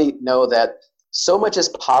just really know that so much is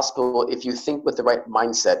possible if you think with the right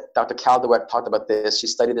mindset. Dr. Cal Dweck talked about this. She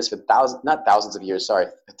studied this for 3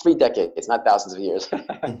 decades, not thousands of years.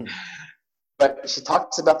 But she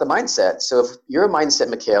talks about the mindset. So if your mindset,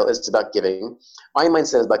 Mikhail, is about giving, my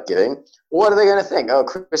mindset is about giving, what are they going to think? Oh,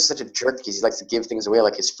 Chris is such a jerk because he likes to give things away,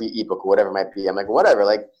 like his free ebook or whatever it might be. I'm like, whatever.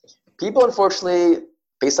 Like, people, unfortunately,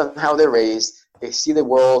 based on how they're raised, they see the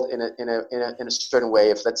world in a certain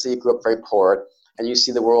way. If, let's say, you grew up very poor and you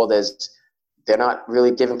see the world as they're not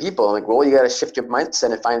really giving people, I'm like, well, you got to shift your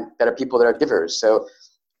mindset and find better people that are givers. So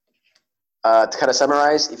to kind of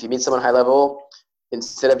summarize, if you meet someone high level,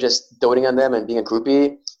 instead of just doting on them and being a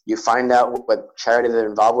groupie, you find out what charity they're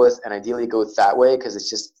involved with and ideally go that way because it's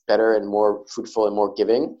just better and more fruitful and more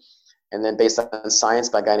giving. And then based on science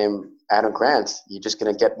by a guy named Adam Grant, you're just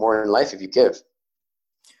going to get more in life if you give.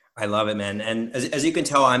 I love it, man. And as you can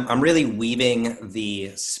tell, I'm really weaving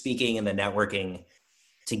the speaking and the networking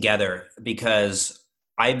together because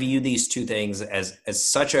I view these two things as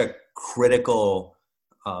such a critical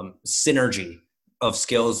synergy of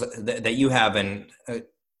skills that you have. And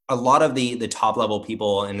a lot of the top level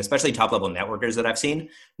people, and especially top level networkers that I've seen,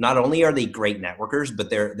 not only are they great networkers, but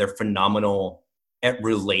they're phenomenal at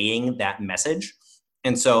relaying that message.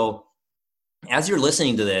 And so as you're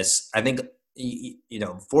listening to this, I think,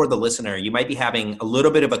 for the listener, you might be having a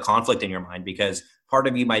little bit of a conflict in your mind because part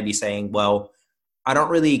of you might be saying, well, I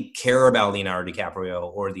don't really care about Leonardo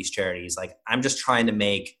DiCaprio or these charities. Like, I'm just trying to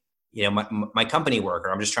make my company work,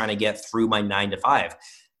 or I'm just trying to get through my 9 to 5.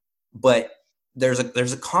 But there's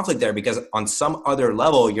a conflict there because on some other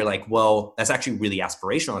level, you're like, well, that's actually really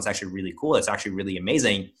aspirational. It's actually really cool. It's actually really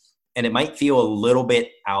amazing. And it might feel a little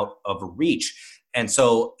bit out of reach. And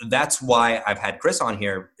so that's why I've had Chris on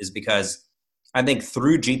here, is because I think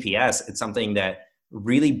through GPS, it's something that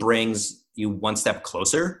really brings you one step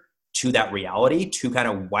closer to that reality, to kind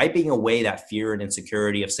of wiping away that fear and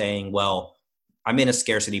insecurity of saying, well, I'm in a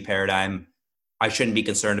scarcity paradigm. I shouldn't be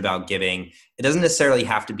concerned about giving. It doesn't necessarily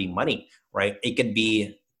have to be money, right? It could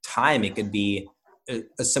be time. It could be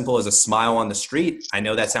as simple as a smile on the street. I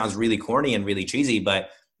know that sounds really corny and really cheesy, but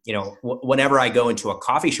whenever I go into a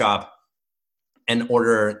coffee shop and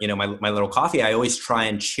order, my little coffee, I always try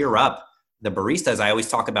and cheer up the baristas. I always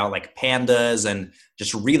talk about like pandas and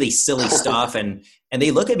just really silly stuff. And they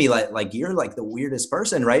look at me like you're like the weirdest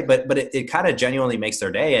person, right? But it kind of genuinely makes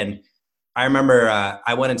their day. And I remember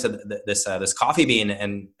I went into this Coffee Bean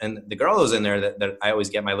and the girl who was in there that I always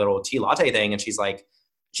get my little tea latte thing. And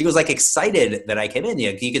she was like excited that I came in.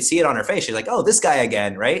 You could see it on her face. She's like, oh, this guy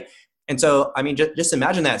again, right? And so, I mean, just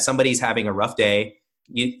imagine that somebody's having a rough day.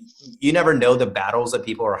 You never know the battles that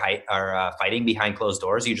people are fighting behind closed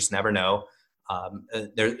doors. You just never know.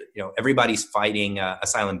 Everybody's fighting a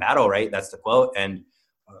silent battle, right? That's the quote. And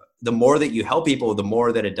the more that you help people, the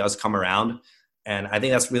more that it does come around. And I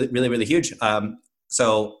think that's really, really, really huge.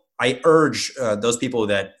 So I urge those people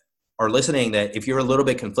that are listening that if you're a little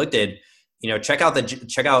bit conflicted, check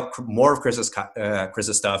out more of Chris's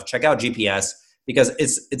stuff. Check out GPS, because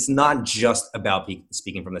it's not just about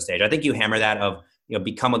speaking from the stage. I think you hammer that of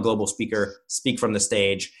become a global speaker, speak from the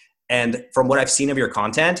stage. And from what I've seen of your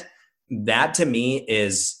content, that to me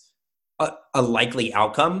is a likely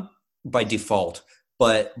outcome by default.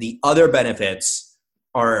 But the other benefits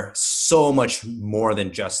are so much more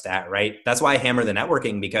than just that, right? That's why I hammer the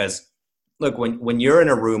networking, because look, when you're in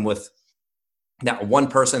a room with that one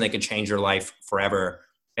person that can change your life forever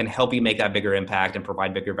and help you make that bigger impact and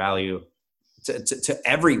provide bigger value to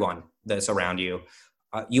everyone that's around you,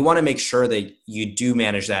 you want to make sure that you do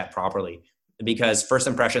manage that properly, because first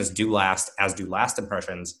impressions do last, as do last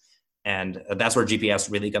impressions. And that's where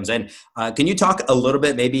GPS really comes in. Can you talk a little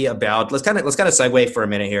bit maybe about, let's kind of segue for a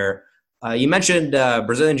minute here. You mentioned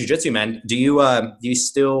Brazilian Jiu-Jitsu, man. Do you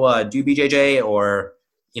still do BJJ, or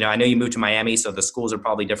I know you moved to Miami, so the schools are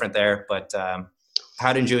probably different there. But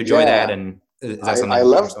how did you enjoy that? And is that something I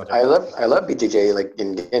love BJJ. Like,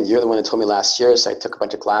 and you're the one who told me last year, so I took a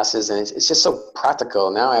bunch of classes, and it's just so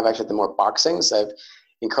practical. Now I've actually done more boxing, so I've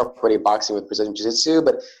incorporated boxing with Brazilian Jiu-Jitsu.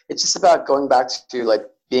 But it's just about going back to like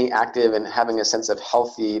being active and having a sense of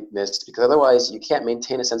healthiness, because otherwise you can't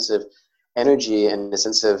maintain a sense of energy and a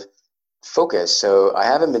sense of focus. So I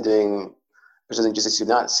haven't been doing pursuing jiu-jitsu,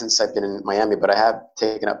 not since I've been in Miami, but I have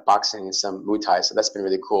taken up boxing and some Muay Thai, so that's been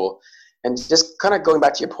really cool. And just kind of going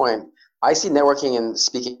back to your point, I see networking and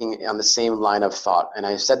speaking on the same line of thought. And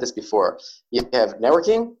I've said this before. You have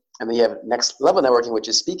networking, and then you have next level networking, which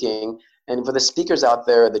is speaking. And for the speakers out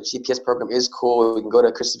there, the GPS program is cool. You can go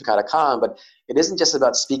to christopherkai.com, but it isn't just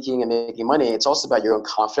about speaking and making money. It's also about your own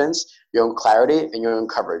confidence, your own clarity, and your own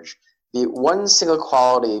coverage. The one single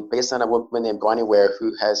quality based on a woman named Bronnie Ware,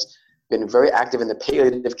 who has been very active in the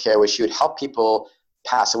palliative care, where she would help people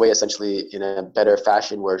pass away essentially in a better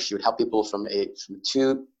fashion, where she would help people from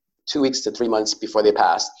 2 weeks to 3 months before they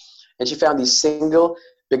passed. And she found the single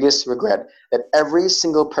biggest regret that every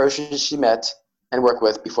single person she met and worked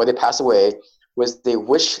with before they pass away was they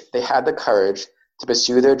wish they had the courage to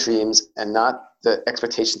pursue their dreams and not the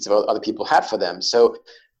expectations of other people had for them. So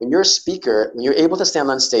when you're a speaker, when you're able to stand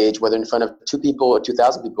on stage, whether in front of 2 people or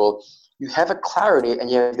 2,000 people, you have a clarity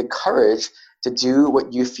and you have the courage to do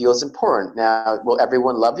what you feel is important. Now, will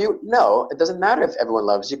everyone love you? No, it doesn't matter if everyone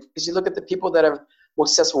loves you, because you look at the people that are more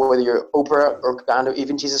successful, whether you're Oprah or down to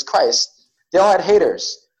even Jesus Christ, they all had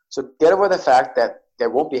haters. So get over the fact that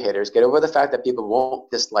there won't be haters. Get over the fact that people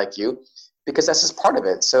won't dislike you, because that's just part of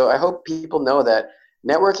it. So I hope people know that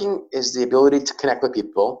networking is the ability to connect with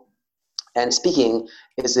people, and speaking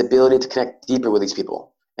is the ability to connect deeper with these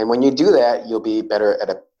people. And when you do that, you'll be better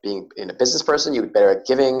at being in a business person. You'll be better at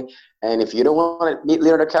giving. And if you don't want to meet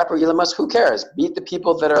Leonardo DiCaprio or Elon Musk, who cares? Meet the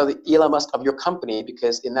people that are the Elon Musk of your company,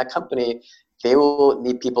 because in that company, they will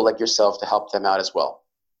need people like yourself to help them out as well.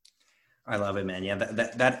 I love it, man. Yeah,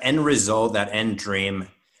 that end result, that end dream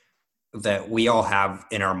that we all have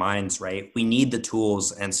in our minds, right? We need the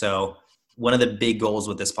tools. And so one of the big goals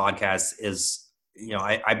with this podcast is,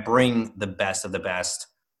 I bring the best of the best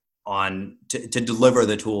on to deliver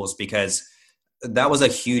the tools, because that was a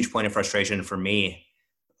huge point of frustration for me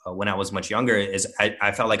when I was much younger. Is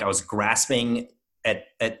I felt like I was grasping at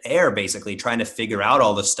air, basically trying to figure out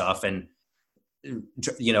all this stuff. And,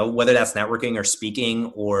 whether that's networking or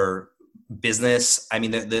speaking or business, I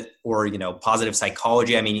mean, or positive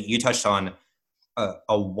psychology. I mean, you touched on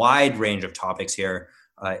a wide range of topics here.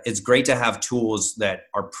 It's great to have tools that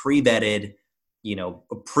are pre-vetted,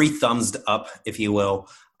 pre-thumbsed up, if you will,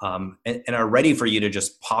 and are ready for you to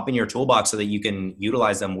just pop in your toolbox so that you can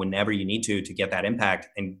utilize them whenever you need to get that impact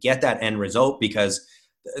and get that end result. Because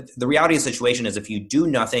the reality of the situation is, if you do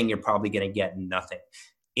nothing, you're probably going to get nothing.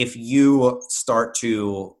 If you start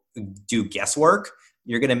to do guesswork,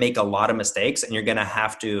 you're going to make a lot of mistakes, and you're going to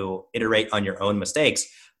have to iterate on your own mistakes.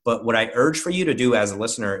 But what I urge for you to do as a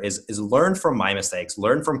listener is learn from my mistakes,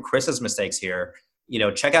 learn from Chris's mistakes here.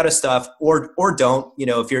 Check out his stuff, or don't.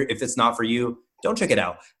 If it's not for you, don't check it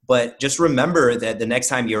out. But just remember that the next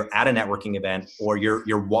time you're at a networking event, or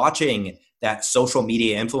you're watching that social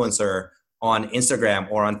media influencer on Instagram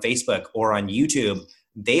or on Facebook or on YouTube,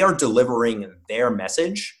 they are delivering their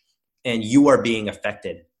message, and you are being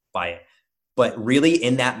affected by it. But really,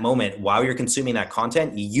 in that moment, while you're consuming that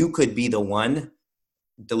content, you could be the one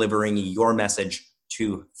delivering your message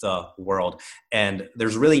to the world. And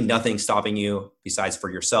there's really nothing stopping you besides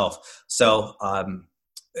for yourself. So,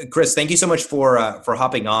 Chris, thank you so much for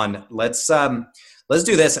hopping on. Let's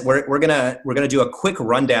do this. We're gonna do a quick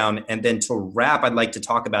rundown, and then to wrap, I'd like to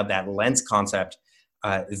talk about that lens concept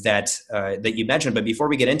that you mentioned. But before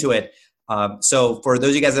we get into it, so for those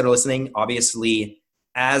of you guys that are listening, obviously,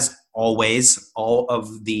 as always, all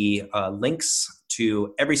of the links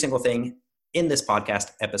to every single thing in this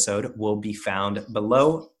podcast episode will be found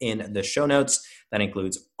below in the show notes. That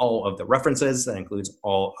includes all of the references, that includes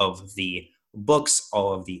all of the books,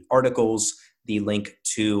 all of the articles, the link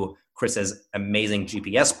to Chris's amazing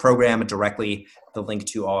GPS program directly, the link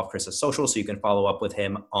to all of Chris's socials, so you can follow up with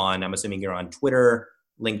him on, I'm assuming you're on Twitter,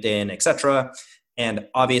 LinkedIn, etc. And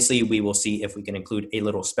obviously, we will see if we can include a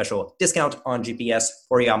little special discount on GPS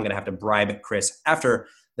for you. I'm going to have to bribe Chris after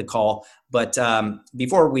the call. But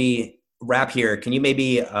before we wrap here, can you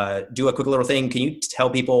maybe do a quick little thing? Can you tell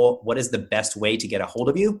people what is the best way to get a hold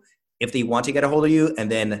of you if they want to get a hold of you?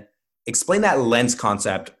 And then explain that lens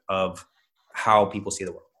concept of how people see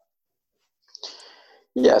the world.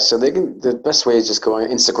 Yeah, so the best way is just go on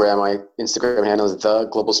Instagram. My Instagram handle is The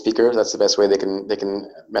Global Speaker. That's the best way they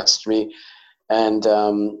can message me. And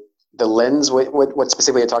the lens, what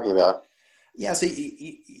specifically are you talking about? Yeah, so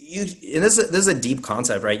and this is a deep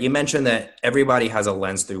concept, right? You mentioned that everybody has a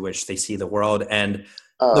lens through which they see the world. And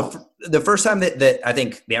the first time that I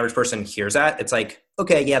think the average person hears that, it's like,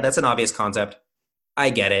 okay, yeah, that's an obvious concept. I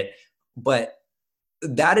get it. But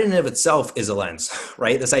that in and of itself is a lens,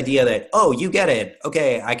 right? This idea that, oh, you get it.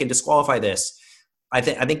 Okay, I can disqualify this. I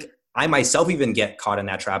think I myself even get caught in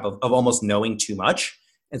that trap of almost knowing too much.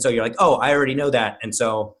 And so you're like, oh, I already know that. And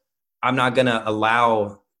so I'm not going to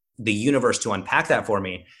allow the universe to unpack that for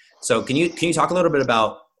me. So can you talk a little bit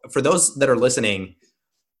about, for those that are listening,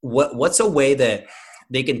 what's a way that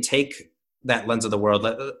they can take that lens of the world?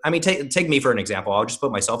 I mean, take me for an example. I'll just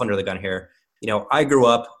put myself under the gun here. I grew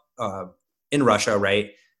up in Russia,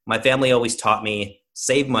 right? My family always taught me,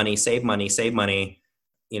 save money, save money, save money.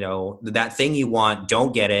 That thing you want,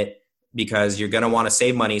 don't get it because you're going to want to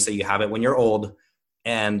save money so you have it when you're old.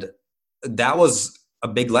 And that was a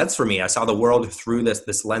big lens for me. I saw the world through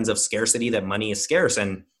this lens of scarcity, that money is scarce.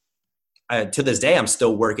 And to this day, I'm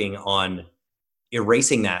still working on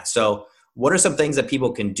erasing that. So what are some things that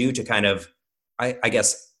people can do to kind of, I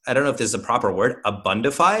guess, I don't know if this is a proper word,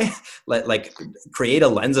 abundify, like create a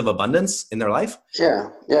lens of abundance in their life? Yeah.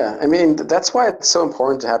 I mean, that's why it's so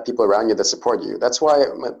important to have people around you that support you. That's why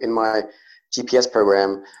in my GPS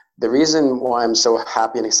program, the reason why I'm so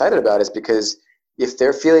happy and excited about it is because if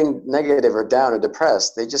they're feeling negative or down or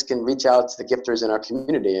depressed, they just can reach out to the gifters in our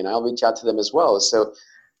community, and I'll reach out to them as well. So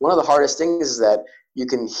one of the hardest things is that you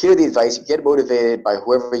can hear the advice, you get motivated by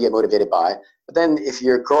whoever you get motivated by, but then if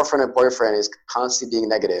your girlfriend or boyfriend is constantly being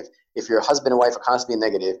negative, if your husband and wife are constantly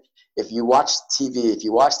being negative, if you watch TV, if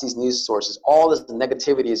you watch these news sources, all this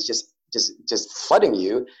negativity is just flooding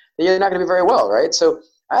you, then you're not going to be very well, right? So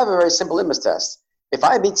I have a very simple litmus test. If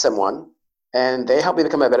I meet someone and they help me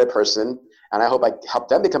become a better person, and I hope I help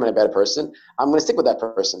them become a better person, I'm going to stick with that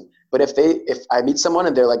person. But if I meet someone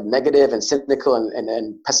and they're like negative and cynical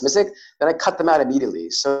and pessimistic, then I cut them out immediately.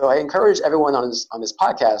 So I encourage everyone on this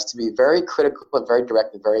podcast to be very critical and very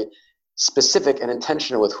direct and very specific and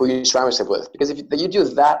intentional with who you surround yourself with. Because if you do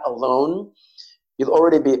that alone, you'll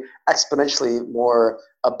already be exponentially more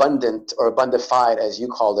abundant or abundified, as you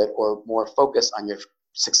called it, or more focused on your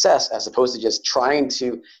success, as opposed to just trying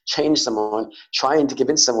to change someone, trying to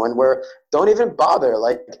convince someone, where don't even bother.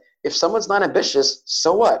 Like, if someone's not ambitious,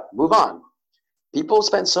 so what? Move on. People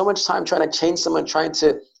spend so much time trying to change someone, trying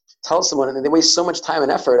to tell someone, and they waste so much time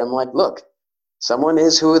and effort. I'm like, look, someone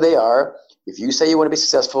is who they are. If you say you want to be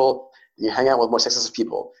successful, you hang out with more successful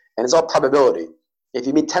people. And it's all probability. If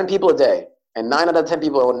you meet 10 people a day and 9 out of 10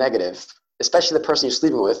 people are negative, especially the person you're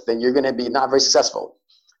sleeping with, then you're going to be not very successful.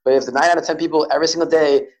 But if the 9 out of 10 people every single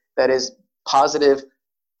day that is positive,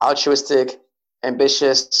 altruistic,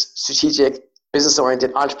 ambitious, strategic,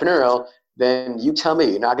 business-oriented, entrepreneurial, then you tell me,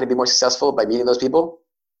 you're not going to be more successful by meeting those people?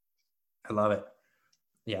 I love it.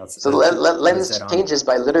 Yeah. So lens changes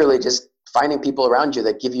by literally just finding people around you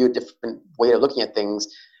that give you a different way of looking at things.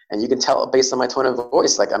 And you can tell based on my tone of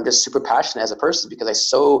voice, like I'm just super passionate as a person, because I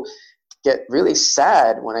so get really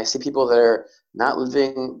sad when I see people that are not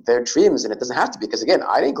living their dreams. And it doesn't have to be, because again,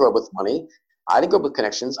 I didn't grow up with money. I didn't grow up with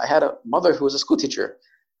connections. I had a mother who was a school teacher.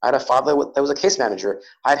 I had a father that was a case manager.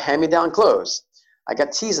 I had hand-me-down clothes. I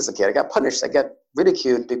got teased as a kid. I got punished. I got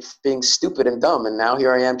ridiculed being stupid and dumb. And now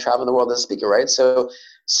here I am traveling the world as a speaker, right? So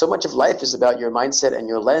much of life is about your mindset and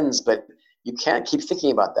your lens, but you can't keep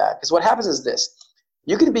thinking about that. Because what happens is this.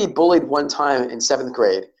 You can be bullied one time in 7th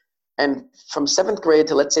grade. And from 7th grade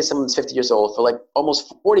to, let's say someone's 50 years old, for like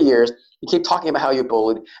almost 40 years, you keep talking about how you're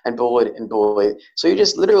bullied and bullied and bullied. So you're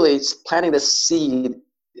just literally planting this seed,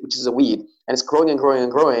 which is a weed, and it's growing and growing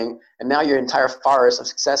and growing. And now your entire forest of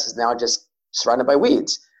success is now just surrounded by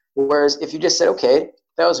weeds. Whereas if you just said, okay,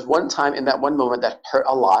 that was one time in that one moment that hurt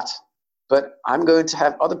a lot, but I'm going to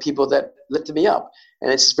have other people that lifted me up.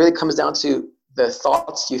 And it just really comes down to the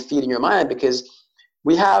thoughts you feed in your mind, because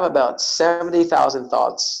we have about 70,000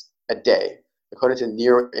 thoughts a day, according to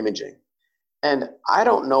neuroimaging. And I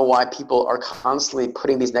don't know why people are constantly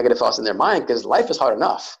putting these negative thoughts in their mind, because life is hard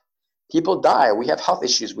enough. People die. We have health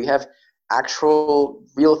issues. We have actual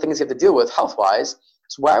real things we have to deal with health-wise.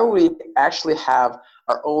 So why would we actually have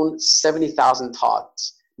our own 70,000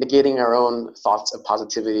 thoughts, negating our own thoughts of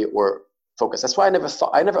positivity or focus? That's why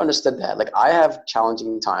I never understood that. Like, I have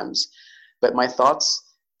challenging times, but my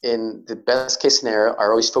thoughts in the best case scenario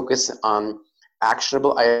are always focused on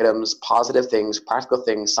actionable items, positive things, practical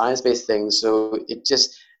things, science-based things. So it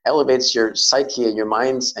just elevates your psyche and your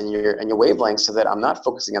minds and your wavelengths, so that I'm not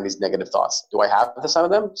focusing on these negative thoughts. Do I have some of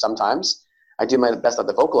them? Sometimes. I do my best not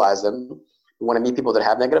to vocalize them. When I meet people that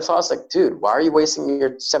have negative thoughts, like, dude, why are you wasting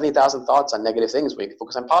your 70,000 thoughts on negative things when you can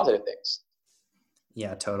focus on positive things?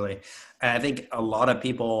 Yeah, totally. I think a lot of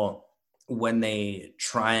people, when they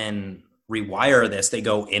try and rewire this, they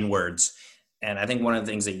go inwards. And I think one of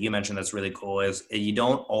the things that you mentioned that's really cool is you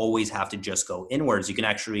don't always have to just go inwards. You can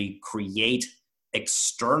actually create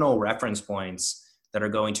external reference points that are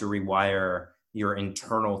going to rewire your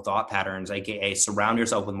internal thought patterns, aka surround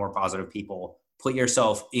yourself with more positive people, put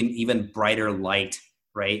yourself in even brighter light,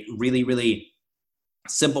 right? Really, really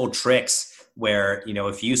simple tricks where,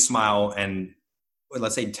 if you smile and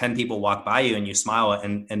let's say 10 people walk by you and you smile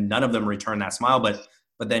and none of them return that smile, but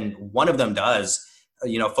then one of them does,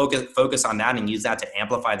 focus on that and use that to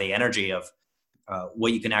amplify the energy of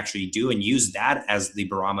what you can actually do, and use that as the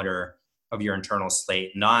barometer of your internal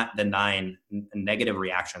slate, not the 9 negative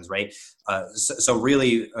reactions, right? So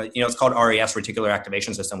really, it's called RAS, reticular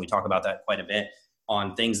activation system. We talk about that quite a bit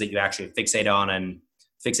on things that you actually fixate on and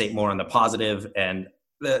fixate more on the positive. And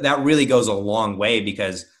that really goes a long way,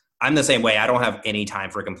 because I'm the same way. I don't have any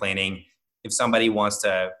time for complaining. If somebody wants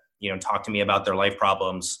to, talk to me about their life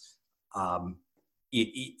problems,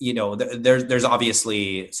 there's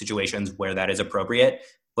obviously situations where that is appropriate,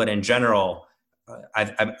 but in general,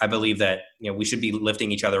 I believe that we should be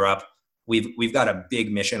lifting each other up. We've got a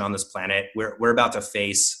big mission on this planet. We're about to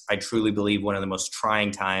face, I truly believe, one of the most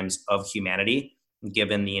trying times of humanity,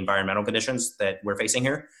 given the environmental conditions that we're facing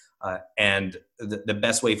here. And the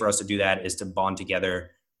best way for us to do that is to bond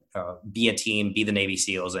together, be a team, be the Navy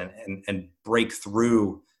SEALs, and break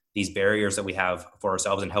through these barriers that we have for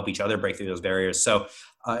ourselves and help each other break through those barriers. So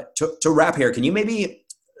to wrap here, can you maybe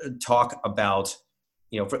talk about,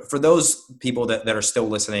 for those people that are still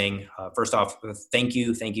listening, first off, thank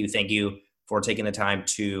you for taking the time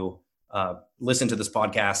to listen to this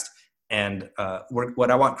podcast. And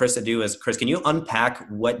what I want Chris to do is, Chris, can you unpack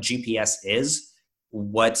what GPS is,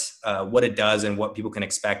 what it does, and what people can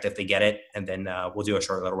expect if they get it? And then we'll do a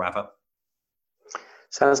short little wrap up.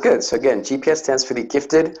 Sounds good. So again, GPS stands for the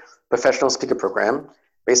Gifted Professional Speaker Program.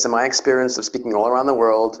 Based on my experience of speaking all around the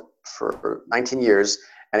world for 19 years,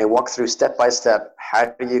 and I walk through step by step,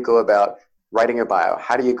 how do you go about writing your bio?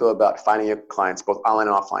 How do you go about finding your clients, both online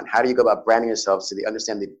and offline? How do you go about branding yourself so that you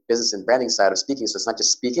understand the business and branding side of speaking? So it's not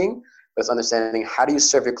just speaking, but it's understanding how do you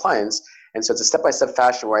serve your clients. And so it's a step-by-step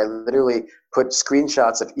fashion where I literally put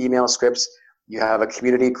screenshots of email scripts. You have a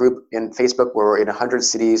community group in Facebook where we're in 100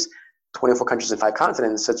 cities, 24 countries and 5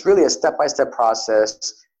 continents. So it's really a step-by-step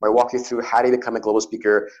process where I walk you through how do you become a global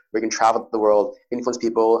speaker, where you can travel the world, influence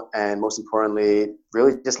people, and most importantly,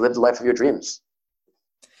 really just live the life of your dreams.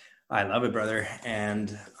 I love it, brother.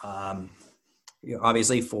 And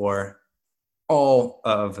obviously for all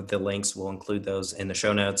of the links, we'll include those in the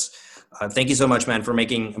show notes. Thank you so much, man, for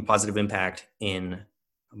making a positive impact in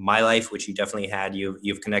my life, which you definitely had.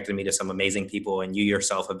 You've connected me to some amazing people, and you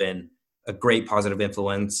yourself have been a great positive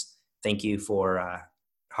influence. Thank you for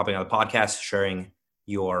hopping on the podcast, sharing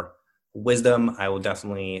your wisdom. I will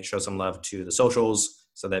definitely show some love to the socials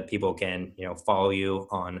so that people can, follow you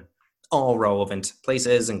on all relevant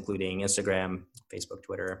places, including Instagram, Facebook,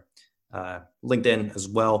 Twitter, LinkedIn as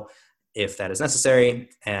well, if that is necessary.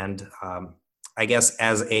 And I guess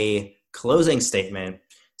as a closing statement,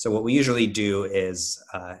 so what we usually do is,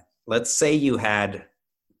 let's say you had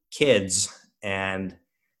kids and,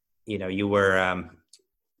 you were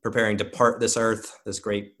preparing to part this earth, this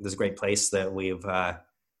great place that we've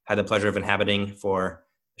had the pleasure of inhabiting for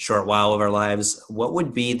a short while of our lives. What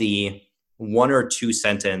would be the 1 or 2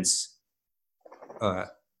 sentence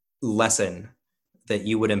lesson that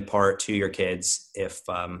you would impart to your kids if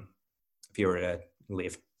you were to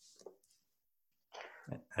leave?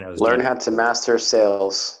 Learn how to master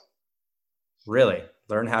sales. Really?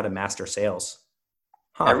 Learn how to master sales.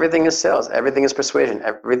 Huh. Everything is sales. Everything is persuasion.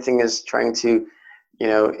 Everything is trying to,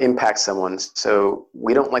 impact someone. So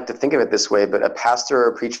we don't like to think of it this way, but a pastor or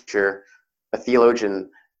a preacher, a theologian,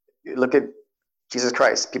 look at Jesus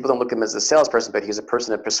Christ. People don't look at him as a salesperson, but he's a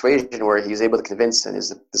person of persuasion where he was able to convince, and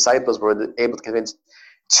his disciples were able to convince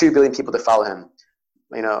 2 billion people to follow him.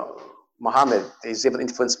 Muhammad, he's able to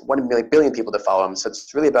influence 1 billion people to follow him. So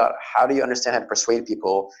it's really about how do you understand how to persuade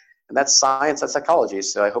people, and that's science, that's psychology.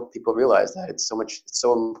 So I hope people realize that it's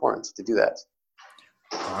so important to do that.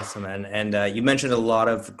 Awesome, man. And you mentioned a lot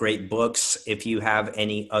of great books. If you have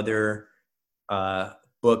any other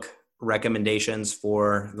book recommendations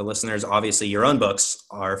for the listeners, obviously your own books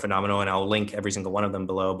are phenomenal, and I'll link every single one of them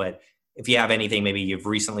below. But if you have anything maybe you've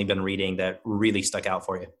recently been reading that really stuck out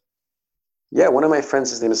for you. Yeah, one of my friends,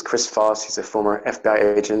 his name is Chris Voss. He's a former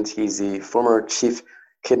FBI agent. He's the former chief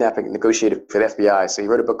kidnapping negotiator for the FBI. So he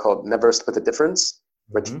wrote a book called Never Split the Difference,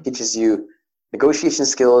 where it teaches you negotiation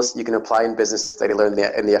skills you can apply in business that he learned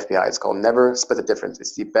in the FBI. It's called Never Split the Difference.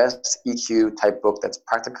 It's the best EQ type book that's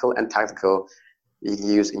practical and tactical you can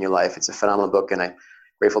use in your life. It's a phenomenal book, and I'm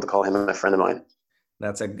grateful to call him a friend of mine.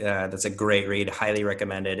 That's a great read, highly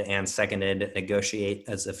recommended and seconded. Negotiate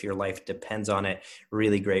as if your life depends on it.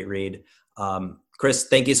 Really great read. Chris,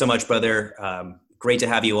 thank you so much, brother. Great to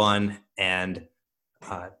have you on, and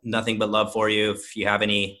nothing but love for you. If you have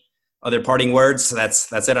any other parting words? So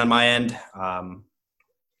that's it on my end.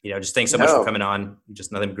 Just thanks so much for coming on.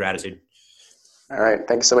 Just nothing but gratitude. All right.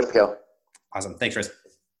 Thank you so much, Mikhail. Awesome. Thanks, Chris.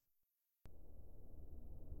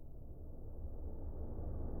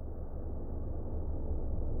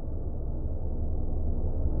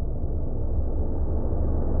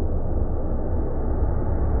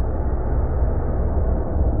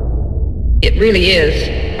 It really is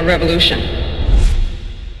a revolution.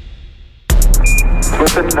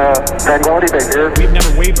 Listen, Tranquility Base here. We've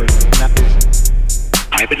never wavered from that vision.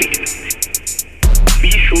 I believe we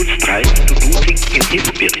should strive to do things in his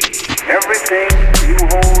spirit. Everything you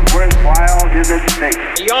hold worthwhile is at stake.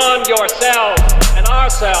 Beyond yourselves and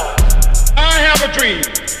ourselves, I have a dream.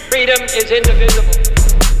 freedom is indivisible.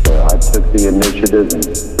 I took the initiative in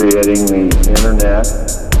creating the internet.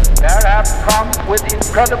 There have come with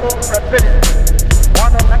incredible rapidity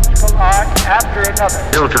one electrical arc after another.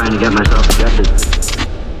 Still trying to get myself adjusted.